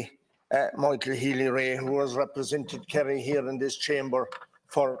Deputy Michael Healy-Rae, who has represented Kerry here in this chamber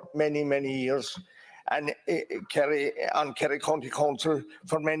for many, many years, and Kerry County Council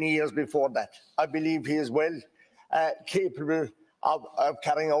for many years before that. I believe he is well capable of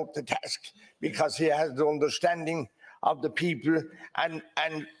carrying out the task because he has the understanding of the people, and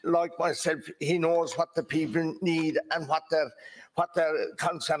like myself, he knows what the people need and what they're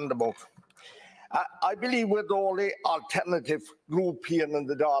concerned about. I believe we're the only alternative group here in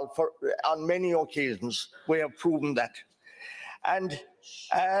the Dáil. On many occasions, we have proven that. And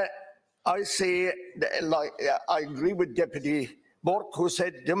I say, I agree with Deputy Burke, who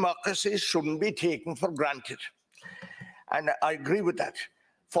said democracy shouldn't be taken for granted. And I agree with that.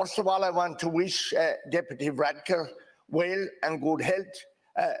 First of all, I want to wish Deputy Varadkar well and good health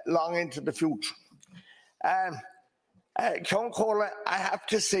long into the future. Concordia, I have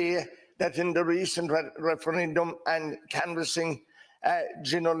to say that in the recent referendum and canvassing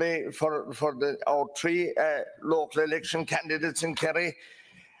generally for our three local election candidates in Kerry,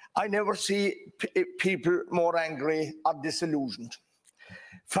 I never see people more angry or disillusioned.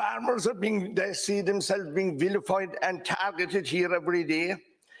 Farmers they see themselves being vilified and targeted here every day.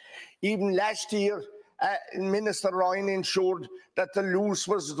 Even last year, Minister Ryan ensured that the loose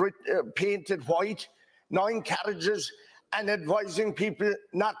was painted white, 9 carriages, and advising people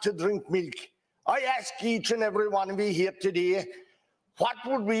not to drink milk. I ask each and every one of you here today, what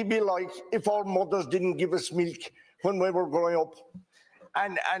would we be like if our mothers didn't give us milk when we were growing up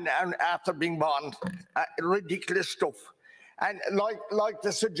and after being born? Ridiculous stuff. And like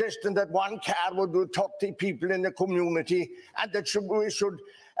the suggestion that one car would do 30 people in the community and that we should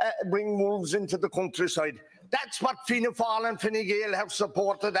bring wolves into the countryside. That's what Fianna Fáil and Fine Gael have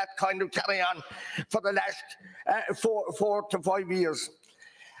supported, that kind of carry-on for the last 4 to 5 years.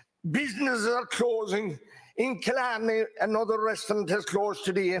 Businesses are closing. In Killarney, another restaurant has closed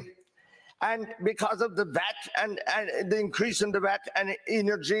today. And because of the VAT and the increase in the VAT and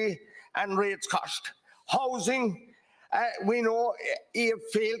energy and rates cost. Housing, we know it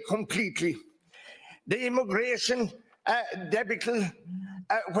failed completely. The immigration debacle,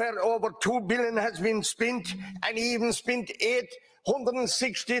 where over 2 billion has been spent, and even spent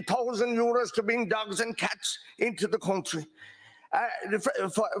 860,000 euros to bring dogs and cats into the country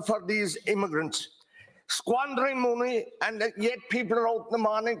for these immigrants. Squandering money, and yet people are out in the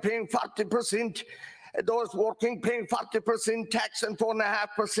morning paying 40%, those working paying 40% tax and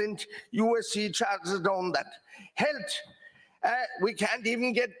 4.5% USC charges down that. Health, we can't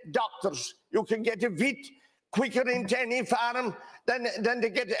even get doctors. You can get a vet quicker into any farm than to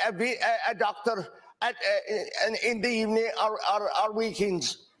get a doctor in the evening or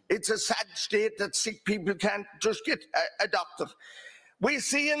weekends. It's a sad state that sick people can't just get a doctor. We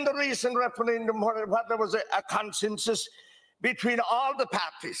see in the recent referendum where there was a consensus between all the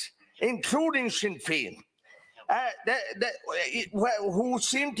parties, including Sinn Féin, who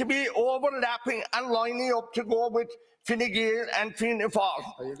seem to be overlapping and lining up to go with Fine Gael and Fianna Fáil.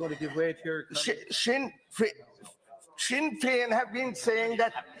 Are you going to give way to your... Sinn Féin have been saying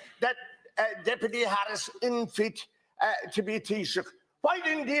that Deputy Harris isn't fit to be Taoiseach. Why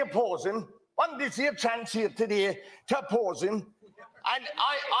didn't he oppose him? Why did he see a chance here today to oppose him? And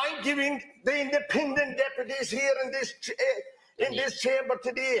I'm giving the independent deputies here in this chamber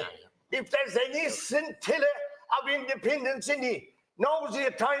today, if there's any scintilla of independence in it, now's the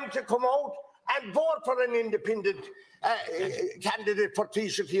time to come out and vote for an independent candidate for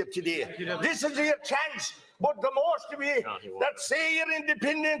Taoiseach here today. This is your chance, but the most of you that say your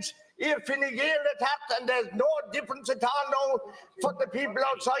independence, you're Fine Gael attacked, and there's no difference at all now for the people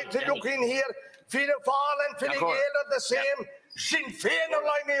outside to look in here. Fianna Fáil and Fine Gael are the same. Sinn Féin are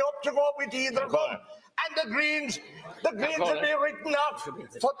lining up to go with either of them. And the Greens will be written off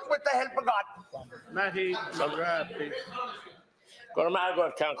with the help of God. Matty McGrath, please.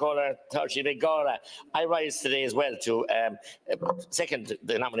 I rise today as well to second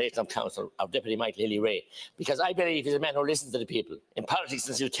the nomination of Council of Deputy Michael Healy-Rae, because I believe he's a man who listens to the people. In politics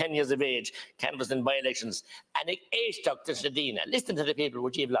since he was 10 years of age, canvassed in by-elections, and he stuck to Shadina. Listen to the people,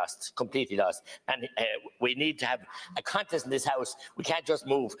 which you've lost, completely lost. And we need to have a contest in this House. We can't just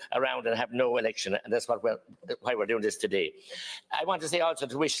move around and have no election, and that's why we're doing this today. I want to say also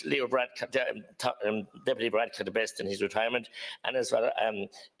to wish Leo Varadkar, Deputy Varadkar, the best in his retirement, and as well,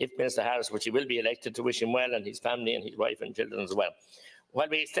 if Minister Harris, which he will be elected, to wish him well and his family and his wife and children as well. While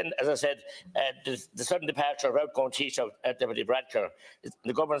we extend, as I said, the sudden departure of outgoing Taoiseach Deputy Varadkar,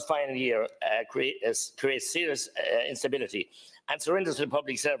 the government's final year creates serious instability and surrenders to the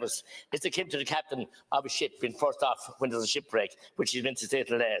public service. It's akin to the captain of a ship being forced off when there's a shipwreck, which he's been to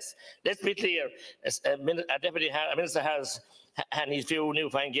state last. Let's be clear, Minister Harris and his few new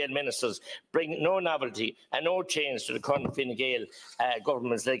Fine Gael ministers bring no novelty and no change to the current Fine Gael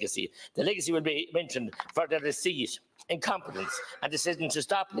government's legacy. The legacy will be mentioned for their deceit, incompetence and decision to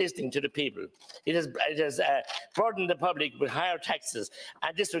stop listening to the people. It has burdened the public with higher taxes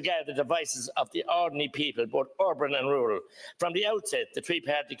and disregarded the devices of the ordinary people, both urban and rural. From the outset, the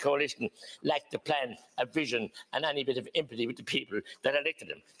three-party coalition lacked a plan, a vision and any bit of empathy with the people that elected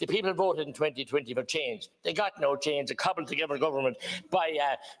them. The people voted in 2020 for change. They got no change. A cobbled-together government by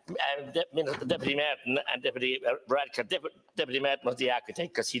Deputy Martin and Deputy Varadkar. Deputy Martin was the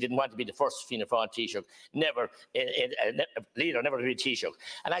architect because he didn't want to be the first Fianna Fáil Taoiseach, never leader, never to be Taoiseach.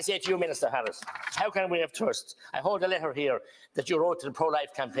 And I say to you, Minister Harris, how can we have trust? I hold a letter here that you wrote to the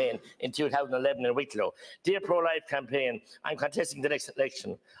pro-life campaign in 2011 in Wicklow. Dear pro-life campaign, I'm contesting the next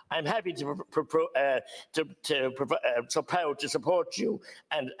election. I'm happy so proud to support you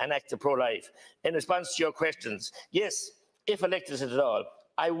and enact the pro-life. In response to your questions, yes, if elected at all,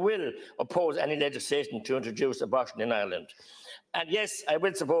 I will oppose any legislation to introduce abortion in Ireland. And yes, I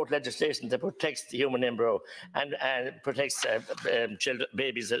will support legislation that protects the human embryo and protects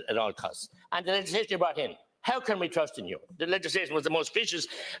babies at all costs. And the legislation you brought in, how can we trust in you? The legislation was the most vicious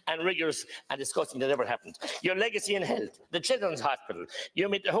and rigorous and disgusting that ever happened. Your legacy in health, the Children's Hospital, you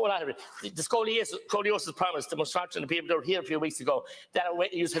made the whole lot of it. The scoliosis promise, the most fortunate people that were here a few weeks ago, that are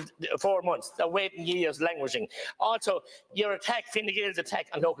waiting, you said 4 months, they're waiting years, languishing. Also, your attack, Fine Gael's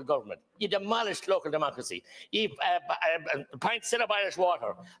attack on local government. You demolished local democracy. You pint set up Irish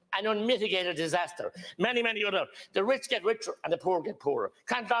water, an unmitigated disaster. Many other. The rich get richer and the poor get poorer.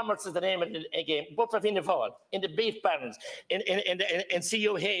 Conglomerates is the name of the game. But for Fianna Fáil, in the beef barons, in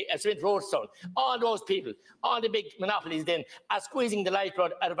CU Hay, Smith Roadstone, all those people, all the big monopolies then are squeezing the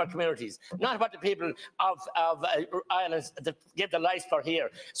lifeblood out of our communities. Not what the people of Ireland that give their lives for here.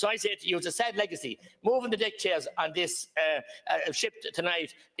 So I say to you, it's a sad legacy. Moving the deck chairs on this ship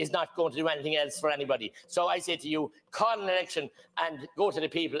tonight is not going to do anything else for anybody. So I say to you, call an election and go to the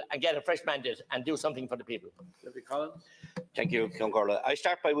people and get a fresh mandate and do something for the people. Deputy Collins. Thank you, Concordia. I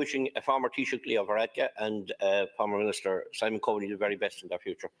start by wishing former Taoiseach Leo Varadkar and former Minister Simon Coveney the very best in their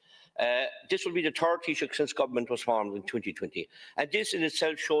future. This will be the third Taoiseach since government was formed in 2020, and this in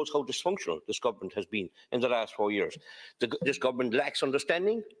itself shows how dysfunctional this government has been in the last 4 years. This government lacks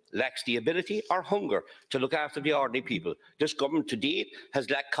understanding, lacks the ability or hunger to look after the ordinary people. This government to date has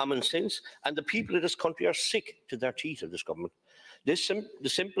lacked common sense, and the people of this country are sick to their teeth of this government. The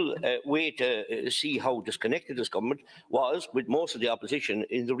simple way to see how disconnected this government was with most of the opposition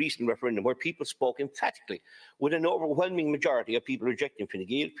in the recent referendum, where people spoke emphatically, with an overwhelming majority of people rejecting Fine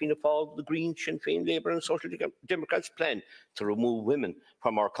Gael, Fianna Fáil, the Greens, Sinn Féin, Labour and Social Democrats' plan to remove women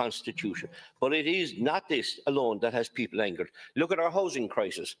from our constitution. But it is not this alone that has people angered. Look at our housing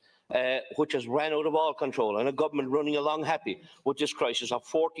crisis, which has ran out of all control, and a government running along happy with this crisis of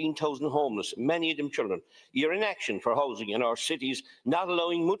 14,000 homeless, many of them children. Your inaction for housing in our cities, not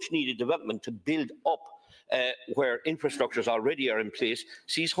allowing much needed development to build up where infrastructures already are in place,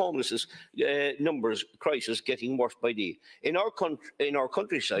 sees homelessness numbers crisis getting worse by day. In our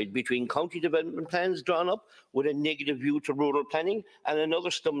countryside, between county development plans drawn up with a negative view to rural planning and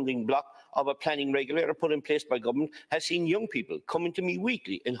another stumbling block of a planning regulator put in place by government, has seen young people coming to me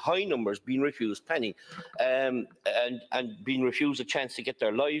weekly in high numbers being refused planning and being refused a chance to get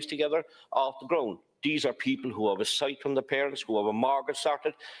their lives together off the ground. These are people who have a sight from their parents, who have a mortgage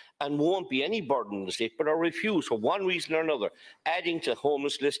sorted, and won't be any burden in the state, but are refused for one reason or another, adding to the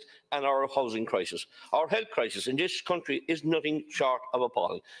homeless list and our housing crisis. Our health crisis in this country is nothing short of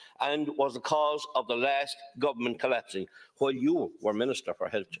appalling, and was the cause of the last government collapsing while you were Minister for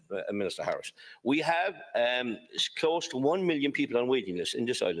Health, Minister Harris. We have close to 1 million people on waiting lists in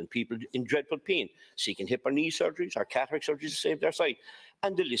this island, people in dreadful pain, seeking hip or knee surgeries or cataract surgeries to save their sight.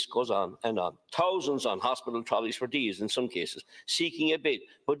 And the list goes on and on. Thousands on hospital trolleys for days in some cases, seeking a bed,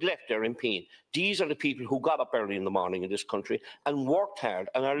 but left there in pain. These are the people who got up early in the morning in this country and worked hard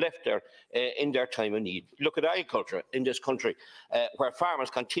and are left there in their time of need. Look at agriculture in this country, where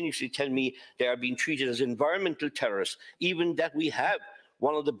farmers continuously tell me they are being treated as environmental terrorists, even that we have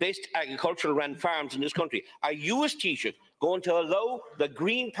one of the best agricultural run farms in this country. Are you as Taoiseach going to allow the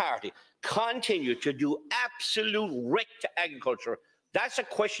Green Party continue to do absolute wreck to agriculture? That's a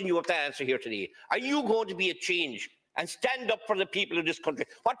question you have to answer here today. Are you going to be a change and stand up for the people of this country.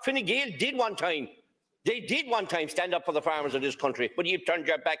 What Fine Gael did one time, they did one time stand up for the farmers of this country, but you've turned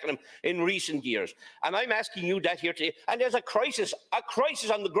your back on them in recent years. And I'm asking you that here today. And there's a crisis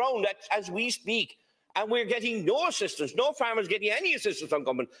on the ground as we speak. And we're getting no assistance, no farmers getting any assistance from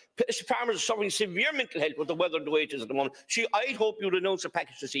government. Farmers are suffering severe mental health with the weather the way it is at the moment. I hope you'll announce a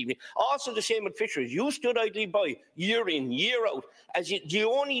package this evening. Also the same with fisheries. You stood idly by year in, year out, as the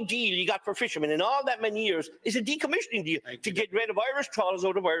only deal you got for fishermen in all that many years is a decommissioning deal to get rid of Irish trawlers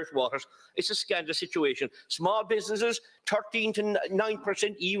out of Irish waters. It's a scandalous situation. Small businesses, 13 to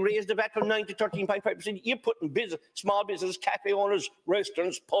 9%. You raised the VAT from 9 to 13.5%. You're putting small businesses, cafe owners,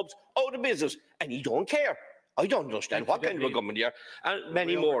 restaurants, pubs out of business, and you don't care. I don't understand what kind of a government you are. And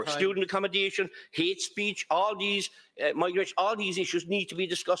many more. Student accommodation, hate speech, all these migration, all these issues need to be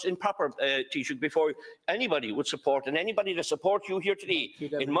discussed in proper Taoiseach before anybody would support, and anybody that supports you here today,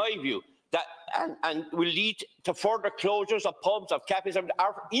 in my view, that and will lead to further closures of pubs, of cafes,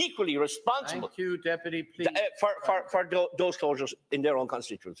 are equally responsible. Thank you, Deputy. Please. For those closures in their own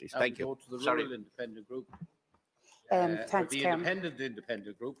constituencies. Thank you. Go to the Rural Independent Group. Thanks, the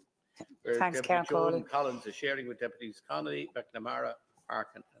Independent Group. Thanks, Deputy Colin. Collins is sharing with Deputies Connolly, McNamara,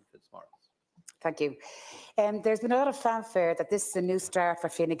 Harkin and Fitzmaurice. Thank you. There's been a lot of fanfare that this is a new start for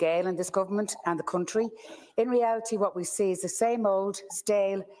Fine Gael and this government and the country. In reality, what we see is the same old,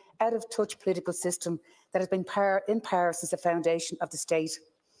 stale, out-of-touch political system that has been in power since the foundation of the state.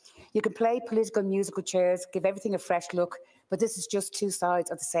 You can play political musical chairs, give everything a fresh look, but this is just two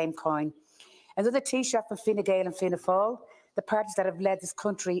sides of the same coin. Another Taoiseach for Fine Gael and Fianna Fáil, the parties that have led this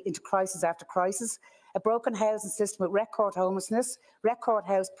country into crisis after crisis, a broken housing system with record homelessness, record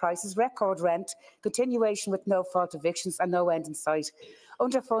house prices, record rent, continuation with no-fault evictions and no end in sight,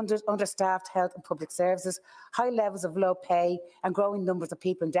 underfunded, understaffed health and public services, high levels of low pay and growing numbers of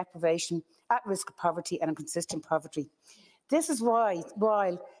people in deprivation, at risk of poverty and inconsistent poverty. This is why,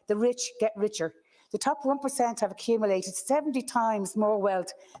 while the rich get richer, the top 1% have accumulated 70 times more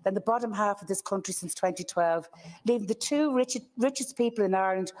wealth than the bottom half of this country since 2012, leaving the two richest people in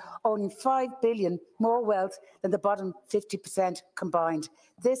Ireland owning 5 billion more wealth than the bottom 50% combined.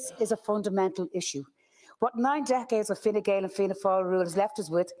 This is a fundamental issue. What 9 decades of Fine Gael and Fianna Fáil rule has left us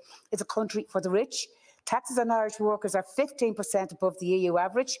with is a country for the rich. Taxes on Irish workers are 15% above the EU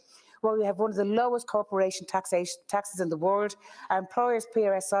average, where we have one of the lowest corporation taxes in the world. Our employers'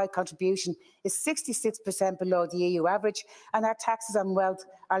 PRSI contribution is 66% below the EU average, and our taxes on wealth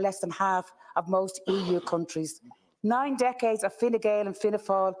are less than half of most EU countries. 9 decades of Fine Gael and Fianna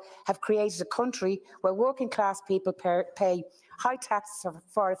Fáil have created a country where working-class people pay high taxes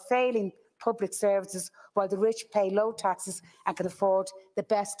for failing public services, while the rich pay low taxes and can afford the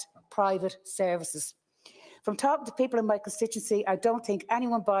best private services. From talking to people in my constituency, I don't think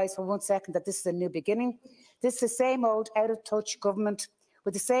anyone buys for 1 second that this is a new beginning. This is the same old out-of-touch government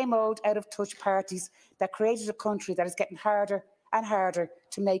with the same old out-of-touch parties that created a country that is getting harder and harder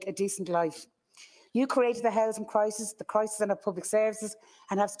to make a decent life. You created the housing crisis, the crisis in our public services,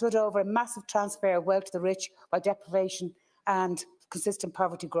 and have stood over a massive transfer of wealth to the rich while deprivation and consistent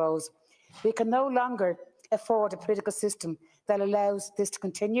poverty grows. We can no longer afford a political system that allows this to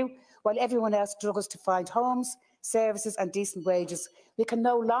continue, while everyone else struggles to find homes, services and decent wages. We can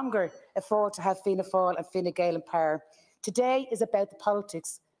no longer afford to have Fianna Fáil and Fine Gael in power. Today is about the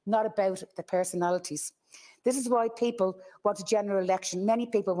politics, not about the personalities. This is why people want a general election. Many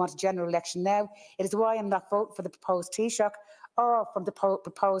people want a general election now. It is why I'm not voting for the proposed Taoiseach or from the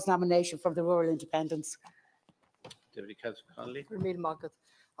proposed nomination from the Rural Independents. Deputy Councillor Connolly.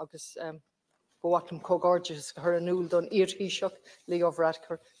 Boatum Cogorges, her anul don ir Taoiseach, Leo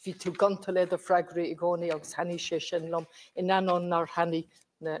Varadkar, vi tu gantale the fragri igoni agus hani sheshen lom, in anon nar hani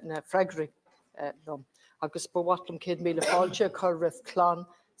na fragri lom. Agus boatum kid mele falche Correth Clan,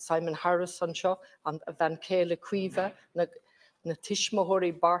 Simon Harris on Shaw, and Van Kele Quiva, na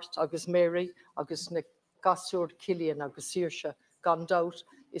Tishmahori Bart, agus Mary, agus na Gasur Killian, agus Sirsha, gone out,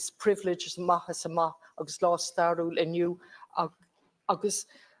 is privileged mahasama, agus lost starul in you, agus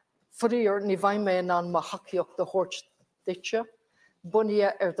Furier ni vaime an mahakiok the horch ditcha,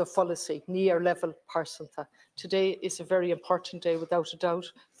 bunia the policy, near level parsanta. Today is a very important day, without a doubt,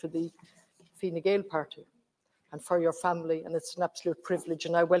 for the Fine Gael party and for your family, and it's an absolute privilege,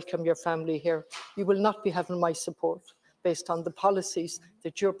 and I welcome your family here. You will not be having my support based on the policies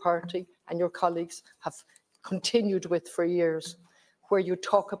that your party and your colleagues have continued with for years, where you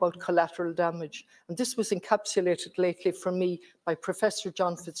talk about collateral damage. And this was encapsulated lately for me by Professor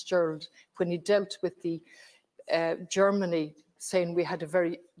John Fitzgerald when he dealt with the Germany saying we had a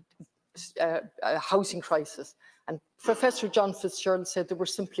very housing crisis. And Professor John Fitzgerald said they were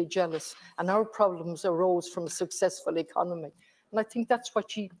simply jealous, and our problems arose from a successful economy. And I think that's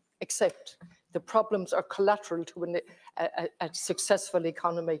what you accept. The problems are collateral to a successful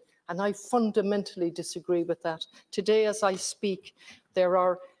economy, and I fundamentally disagree with that. Today, as I speak, there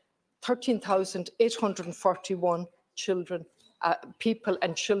are 13,841 children, people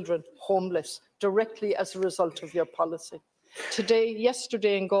and children homeless directly as a result of your policy.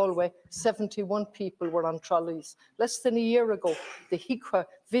 Yesterday in Galway, 71 people were on trolleys. Less than a year ago, the HIQA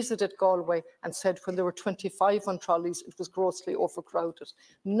visited Galway and said when there were 25 on trolleys, it was grossly overcrowded.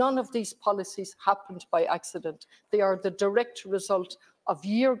 None of these policies happened by accident. They are the direct result of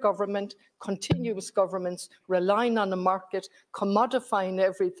year government, continuous governments relying on a market, commodifying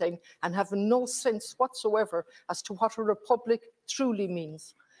everything, and having no sense whatsoever as to what a republic truly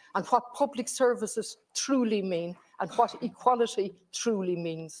means, and what public services truly mean, and what equality truly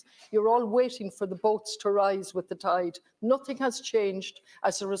means. You're all waiting for the boats to rise with the tide. Nothing has changed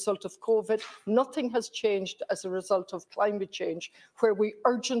as a result of COVID. Nothing has changed as a result of climate change, where we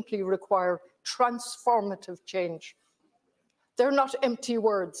urgently require transformative change. They're not empty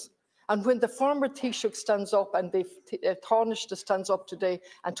words. And when the former Taoiseach stands up, and the Taoiseach stands up today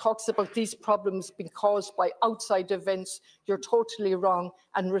and talks about these problems being caused by outside events, you're totally wrong,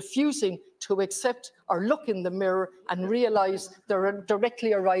 and refusing to accept or look in the mirror and realise they're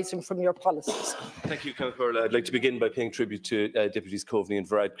directly arising from your policies. Thank you, Councillor Corla. I'd like to begin by paying tribute to Deputies Coveney and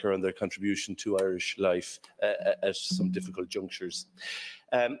Varadkar and their contribution to Irish life at some difficult junctures.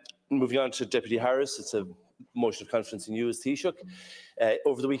 Moving on to Deputy Harris, it's a motion of confidence in you as Taoiseach.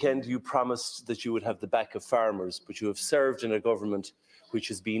 Over the weekend, you promised that you would have the back of farmers, but you have served in a government which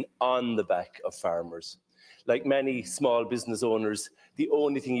has been on the back of farmers. Like many small business owners, the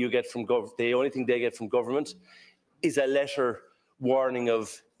only thing they get from government is a letter warning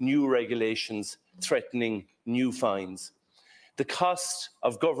of new regulations threatening new fines. The cost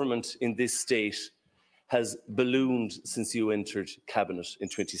of government in this state has ballooned since you entered Cabinet in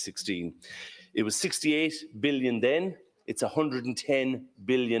 2016. It was 68 billion then, it's 110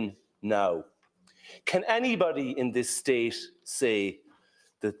 billion now. Can anybody in this state say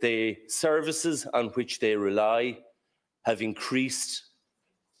that the services on which they rely have increased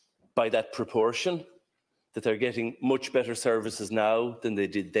by that proportion, that they're getting much better services now than they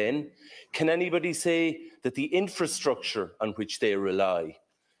did then? Can anybody say that the infrastructure on which they rely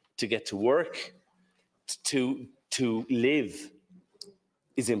to get to work, to live,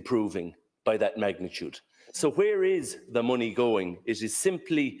 is improving by that magnitude? So where is the money going? It is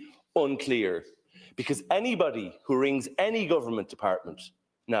simply unclear, because anybody who rings any government department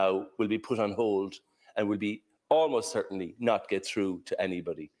now will be put on hold and will be almost certainly not get through to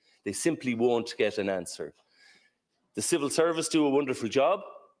anybody. They simply won't get an answer. The civil service do a wonderful job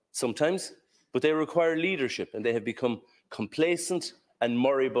sometimes, but they require leadership, and they have become complacent and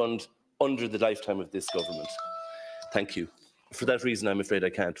moribund under the lifetime of this government. Thank you. For that reason, I'm afraid I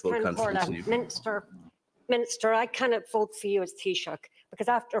can't vote confidence in you. Minister, I cannot vote for you as Taoiseach, because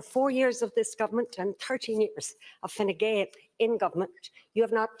after 4 years of this government and 13 years of Fine Gael in government, you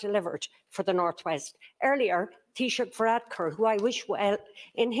have not delivered for the North West. Earlier, Taoiseach Varadkar, who I wish well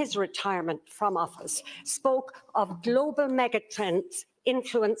in his retirement from office, spoke of global megatrends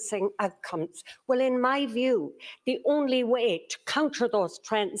influencing outcomes. Well, in my view, the only way to counter those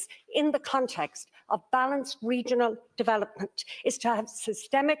trends in the context of balanced regional development is to have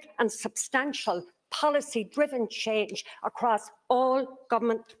systemic and substantial policy-driven change across all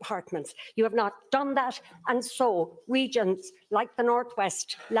government departments. You have not done that, and so regions like the North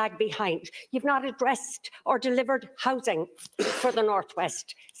West lag behind. You've not addressed or delivered housing for the North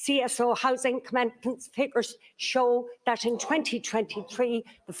West. CSO housing commencement figures show that in 2023,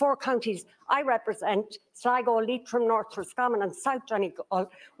 the 4 counties I represent, Sligo, Leitrim, North Roscommon and South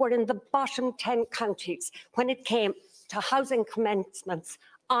Donegal, were in the bottom 10 counties when it came to housing commencements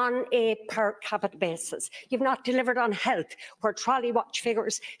on a per capita basis. You've not delivered on health, where Trolley Watch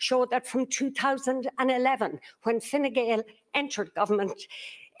figures show that from 2011, when Fine Gael entered government,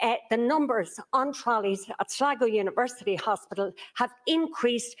 the numbers on trolleys at Sligo University Hospital have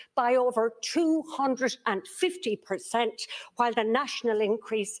increased by over 250%, while the national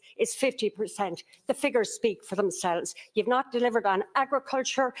increase is 50%. The figures speak for themselves. You've not delivered on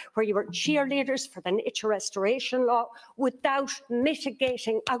agriculture, where you were cheerleaders for the nature restoration law, without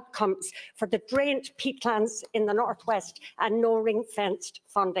mitigating outcomes for the drained peatlands in the North West and no ring-fenced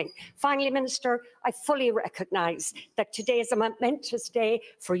funding. Finally, Minister, I fully recognise that today is a momentous day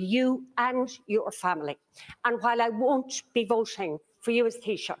for you and your family. And while I won't be voting for you as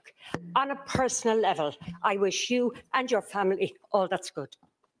Taoiseach, on a personal level, I wish you and your family all that's good.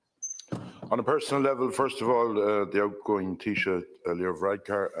 On a personal level, first of all, the outgoing Taoiseach, Leo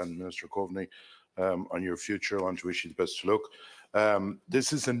Varadkar, and Minister Coveney, on your future, I want to wish you the best of luck.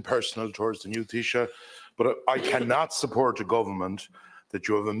 This is impersonal towards the new Taoiseach, but I cannot support a government that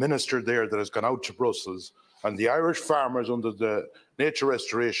you have a minister there that has gone out to Brussels, and the Irish farmers under the nature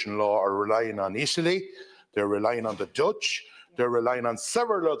restoration law are relying on Italy, they're relying on the Dutch, they're relying on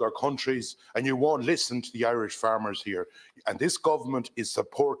several other countries, and you won't listen to the Irish farmers here. And this government is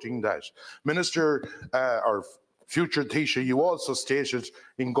supporting that. Minister, or future Taoiseach, you also stated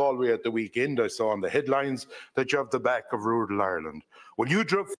in Galway at the weekend, I saw on the headlines, that you have the back of rural Ireland. When you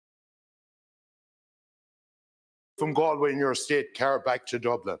drove from Galway in your state car back to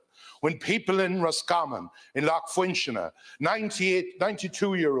Dublin, when people in Roscommon, in Lough Fuinchina,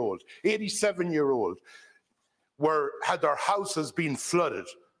 92-year-old, 87-year-old, had their houses been flooded,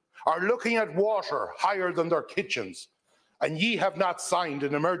 are looking at water higher than their kitchens, and ye have not signed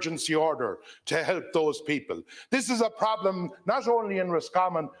an emergency order to help those people. This is a problem not only in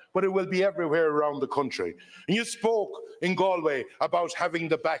Roscommon, but it will be everywhere around the country. And you spoke in Galway about having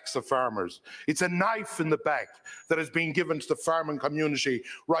the backs of farmers. It's a knife in the back that has been given to the farming community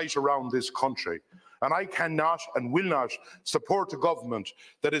right around this country. And I cannot and will not support a government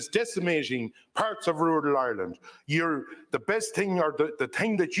that is decimating parts of rural Ireland. The best thing, or the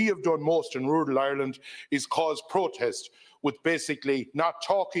thing that you have done most in rural Ireland, is cause protest with basically not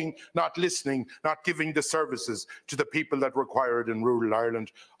talking, not listening, not giving the services to the people that require it in rural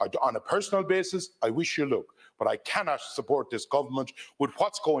Ireland. On a personal basis, I wish you luck, but I cannot support this government with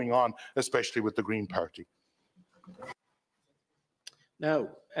what's going on, especially with the Green Party. Now,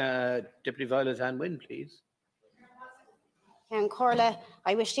 Deputy Violet Ann Wynne, please. And Corla,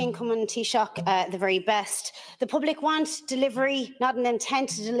 I wish the incoming Taoiseach the very best. The public want delivery, not an intent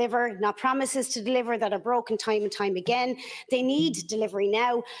to deliver, not promises to deliver that are broken time and time again. They need delivery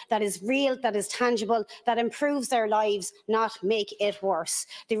now that is real, that is tangible, that improves their lives, not make it worse.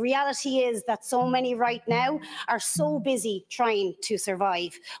 The reality is that so many right now are so busy trying to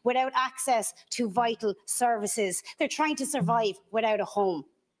survive without access to vital services. They're trying to survive without a home.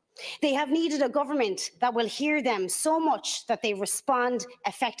 They have needed a government that will hear them so much that they respond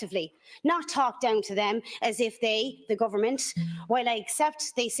effectively, not talk down to them as if they, the government, while I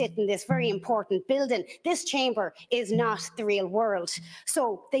accept they sit in this very important building, this chamber is not the real world.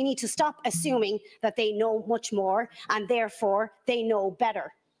 So they need to stop assuming that they know much more and therefore they know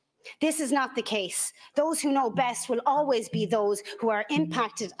better. This is not the case. Those who know best will always be those who are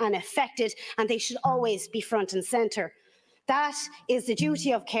impacted and affected, and they should always be front and centre. That is the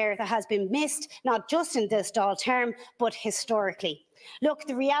duty of care that has been missed, not just in this Dáil term, but historically. Look,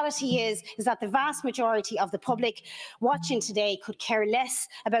 the reality is that the vast majority of the public watching today could care less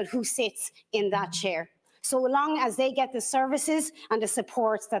about who sits in that chair, so long as they get the services and the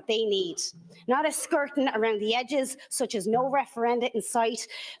supports that they need. Not a skirting around the edges, such as no referenda in sight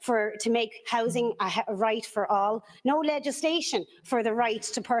to make housing a right for all, no legislation for the right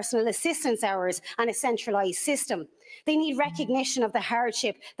to personal assistance hours and a centralised system. They need recognition of the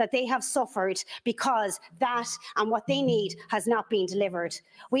hardship that they have suffered because that and what they need has not been delivered.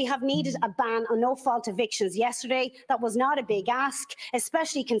 We have needed a ban on no-fault evictions yesterday. That was not a big ask,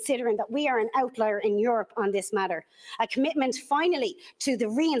 especially considering that we are an outlier in Europe on this matter. A commitment finally to the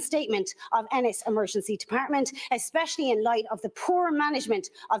reinstatement of Ennis Emergency Department, especially in light of the poor management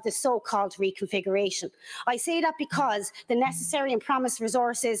of the so-called reconfiguration. I say that because the necessary and promised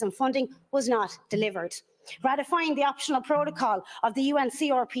resources and funding was not delivered. Ratifying the optional protocol of the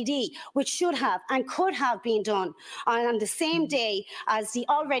UNCRPD, which should have and could have been done on the same day as the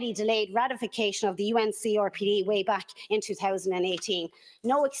already delayed ratification of the UNCRPD way back in 2018.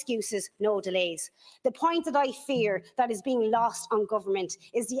 No excuses, no delays. The point that I fear that is being lost on government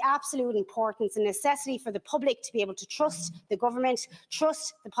is the absolute importance and necessity for the public to be able to trust the government,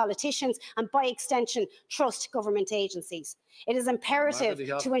 trust the politicians, and by extension, trust government agencies. It is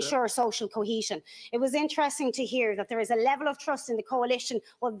imperative to ensure social cohesion. It was interesting to hear that there is a level of trust in the coalition.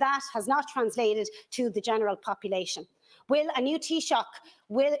 Well, that has not translated to the general population. Will a new Taoiseach,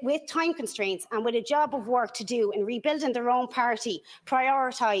 with time constraints and with a job of work to do in rebuilding their own party,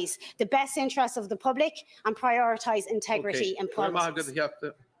 prioritise the best interests of the public and prioritise integrity in politics?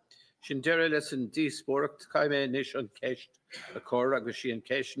 Shindera lesson disport kaime nation kesh a cor agus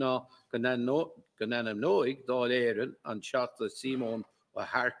kesh no gananam noig Dáil an chat the Simon or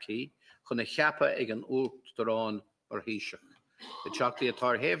Harkey chun a chapa ag an út dorán or Taoiseach. The chocolate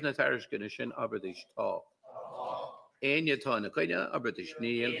tar havna tarish ganishin aberdish tá. Anya tá na coine aberdish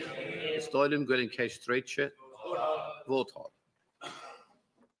Neil. Stoilm gulling kesh stretche vote hall.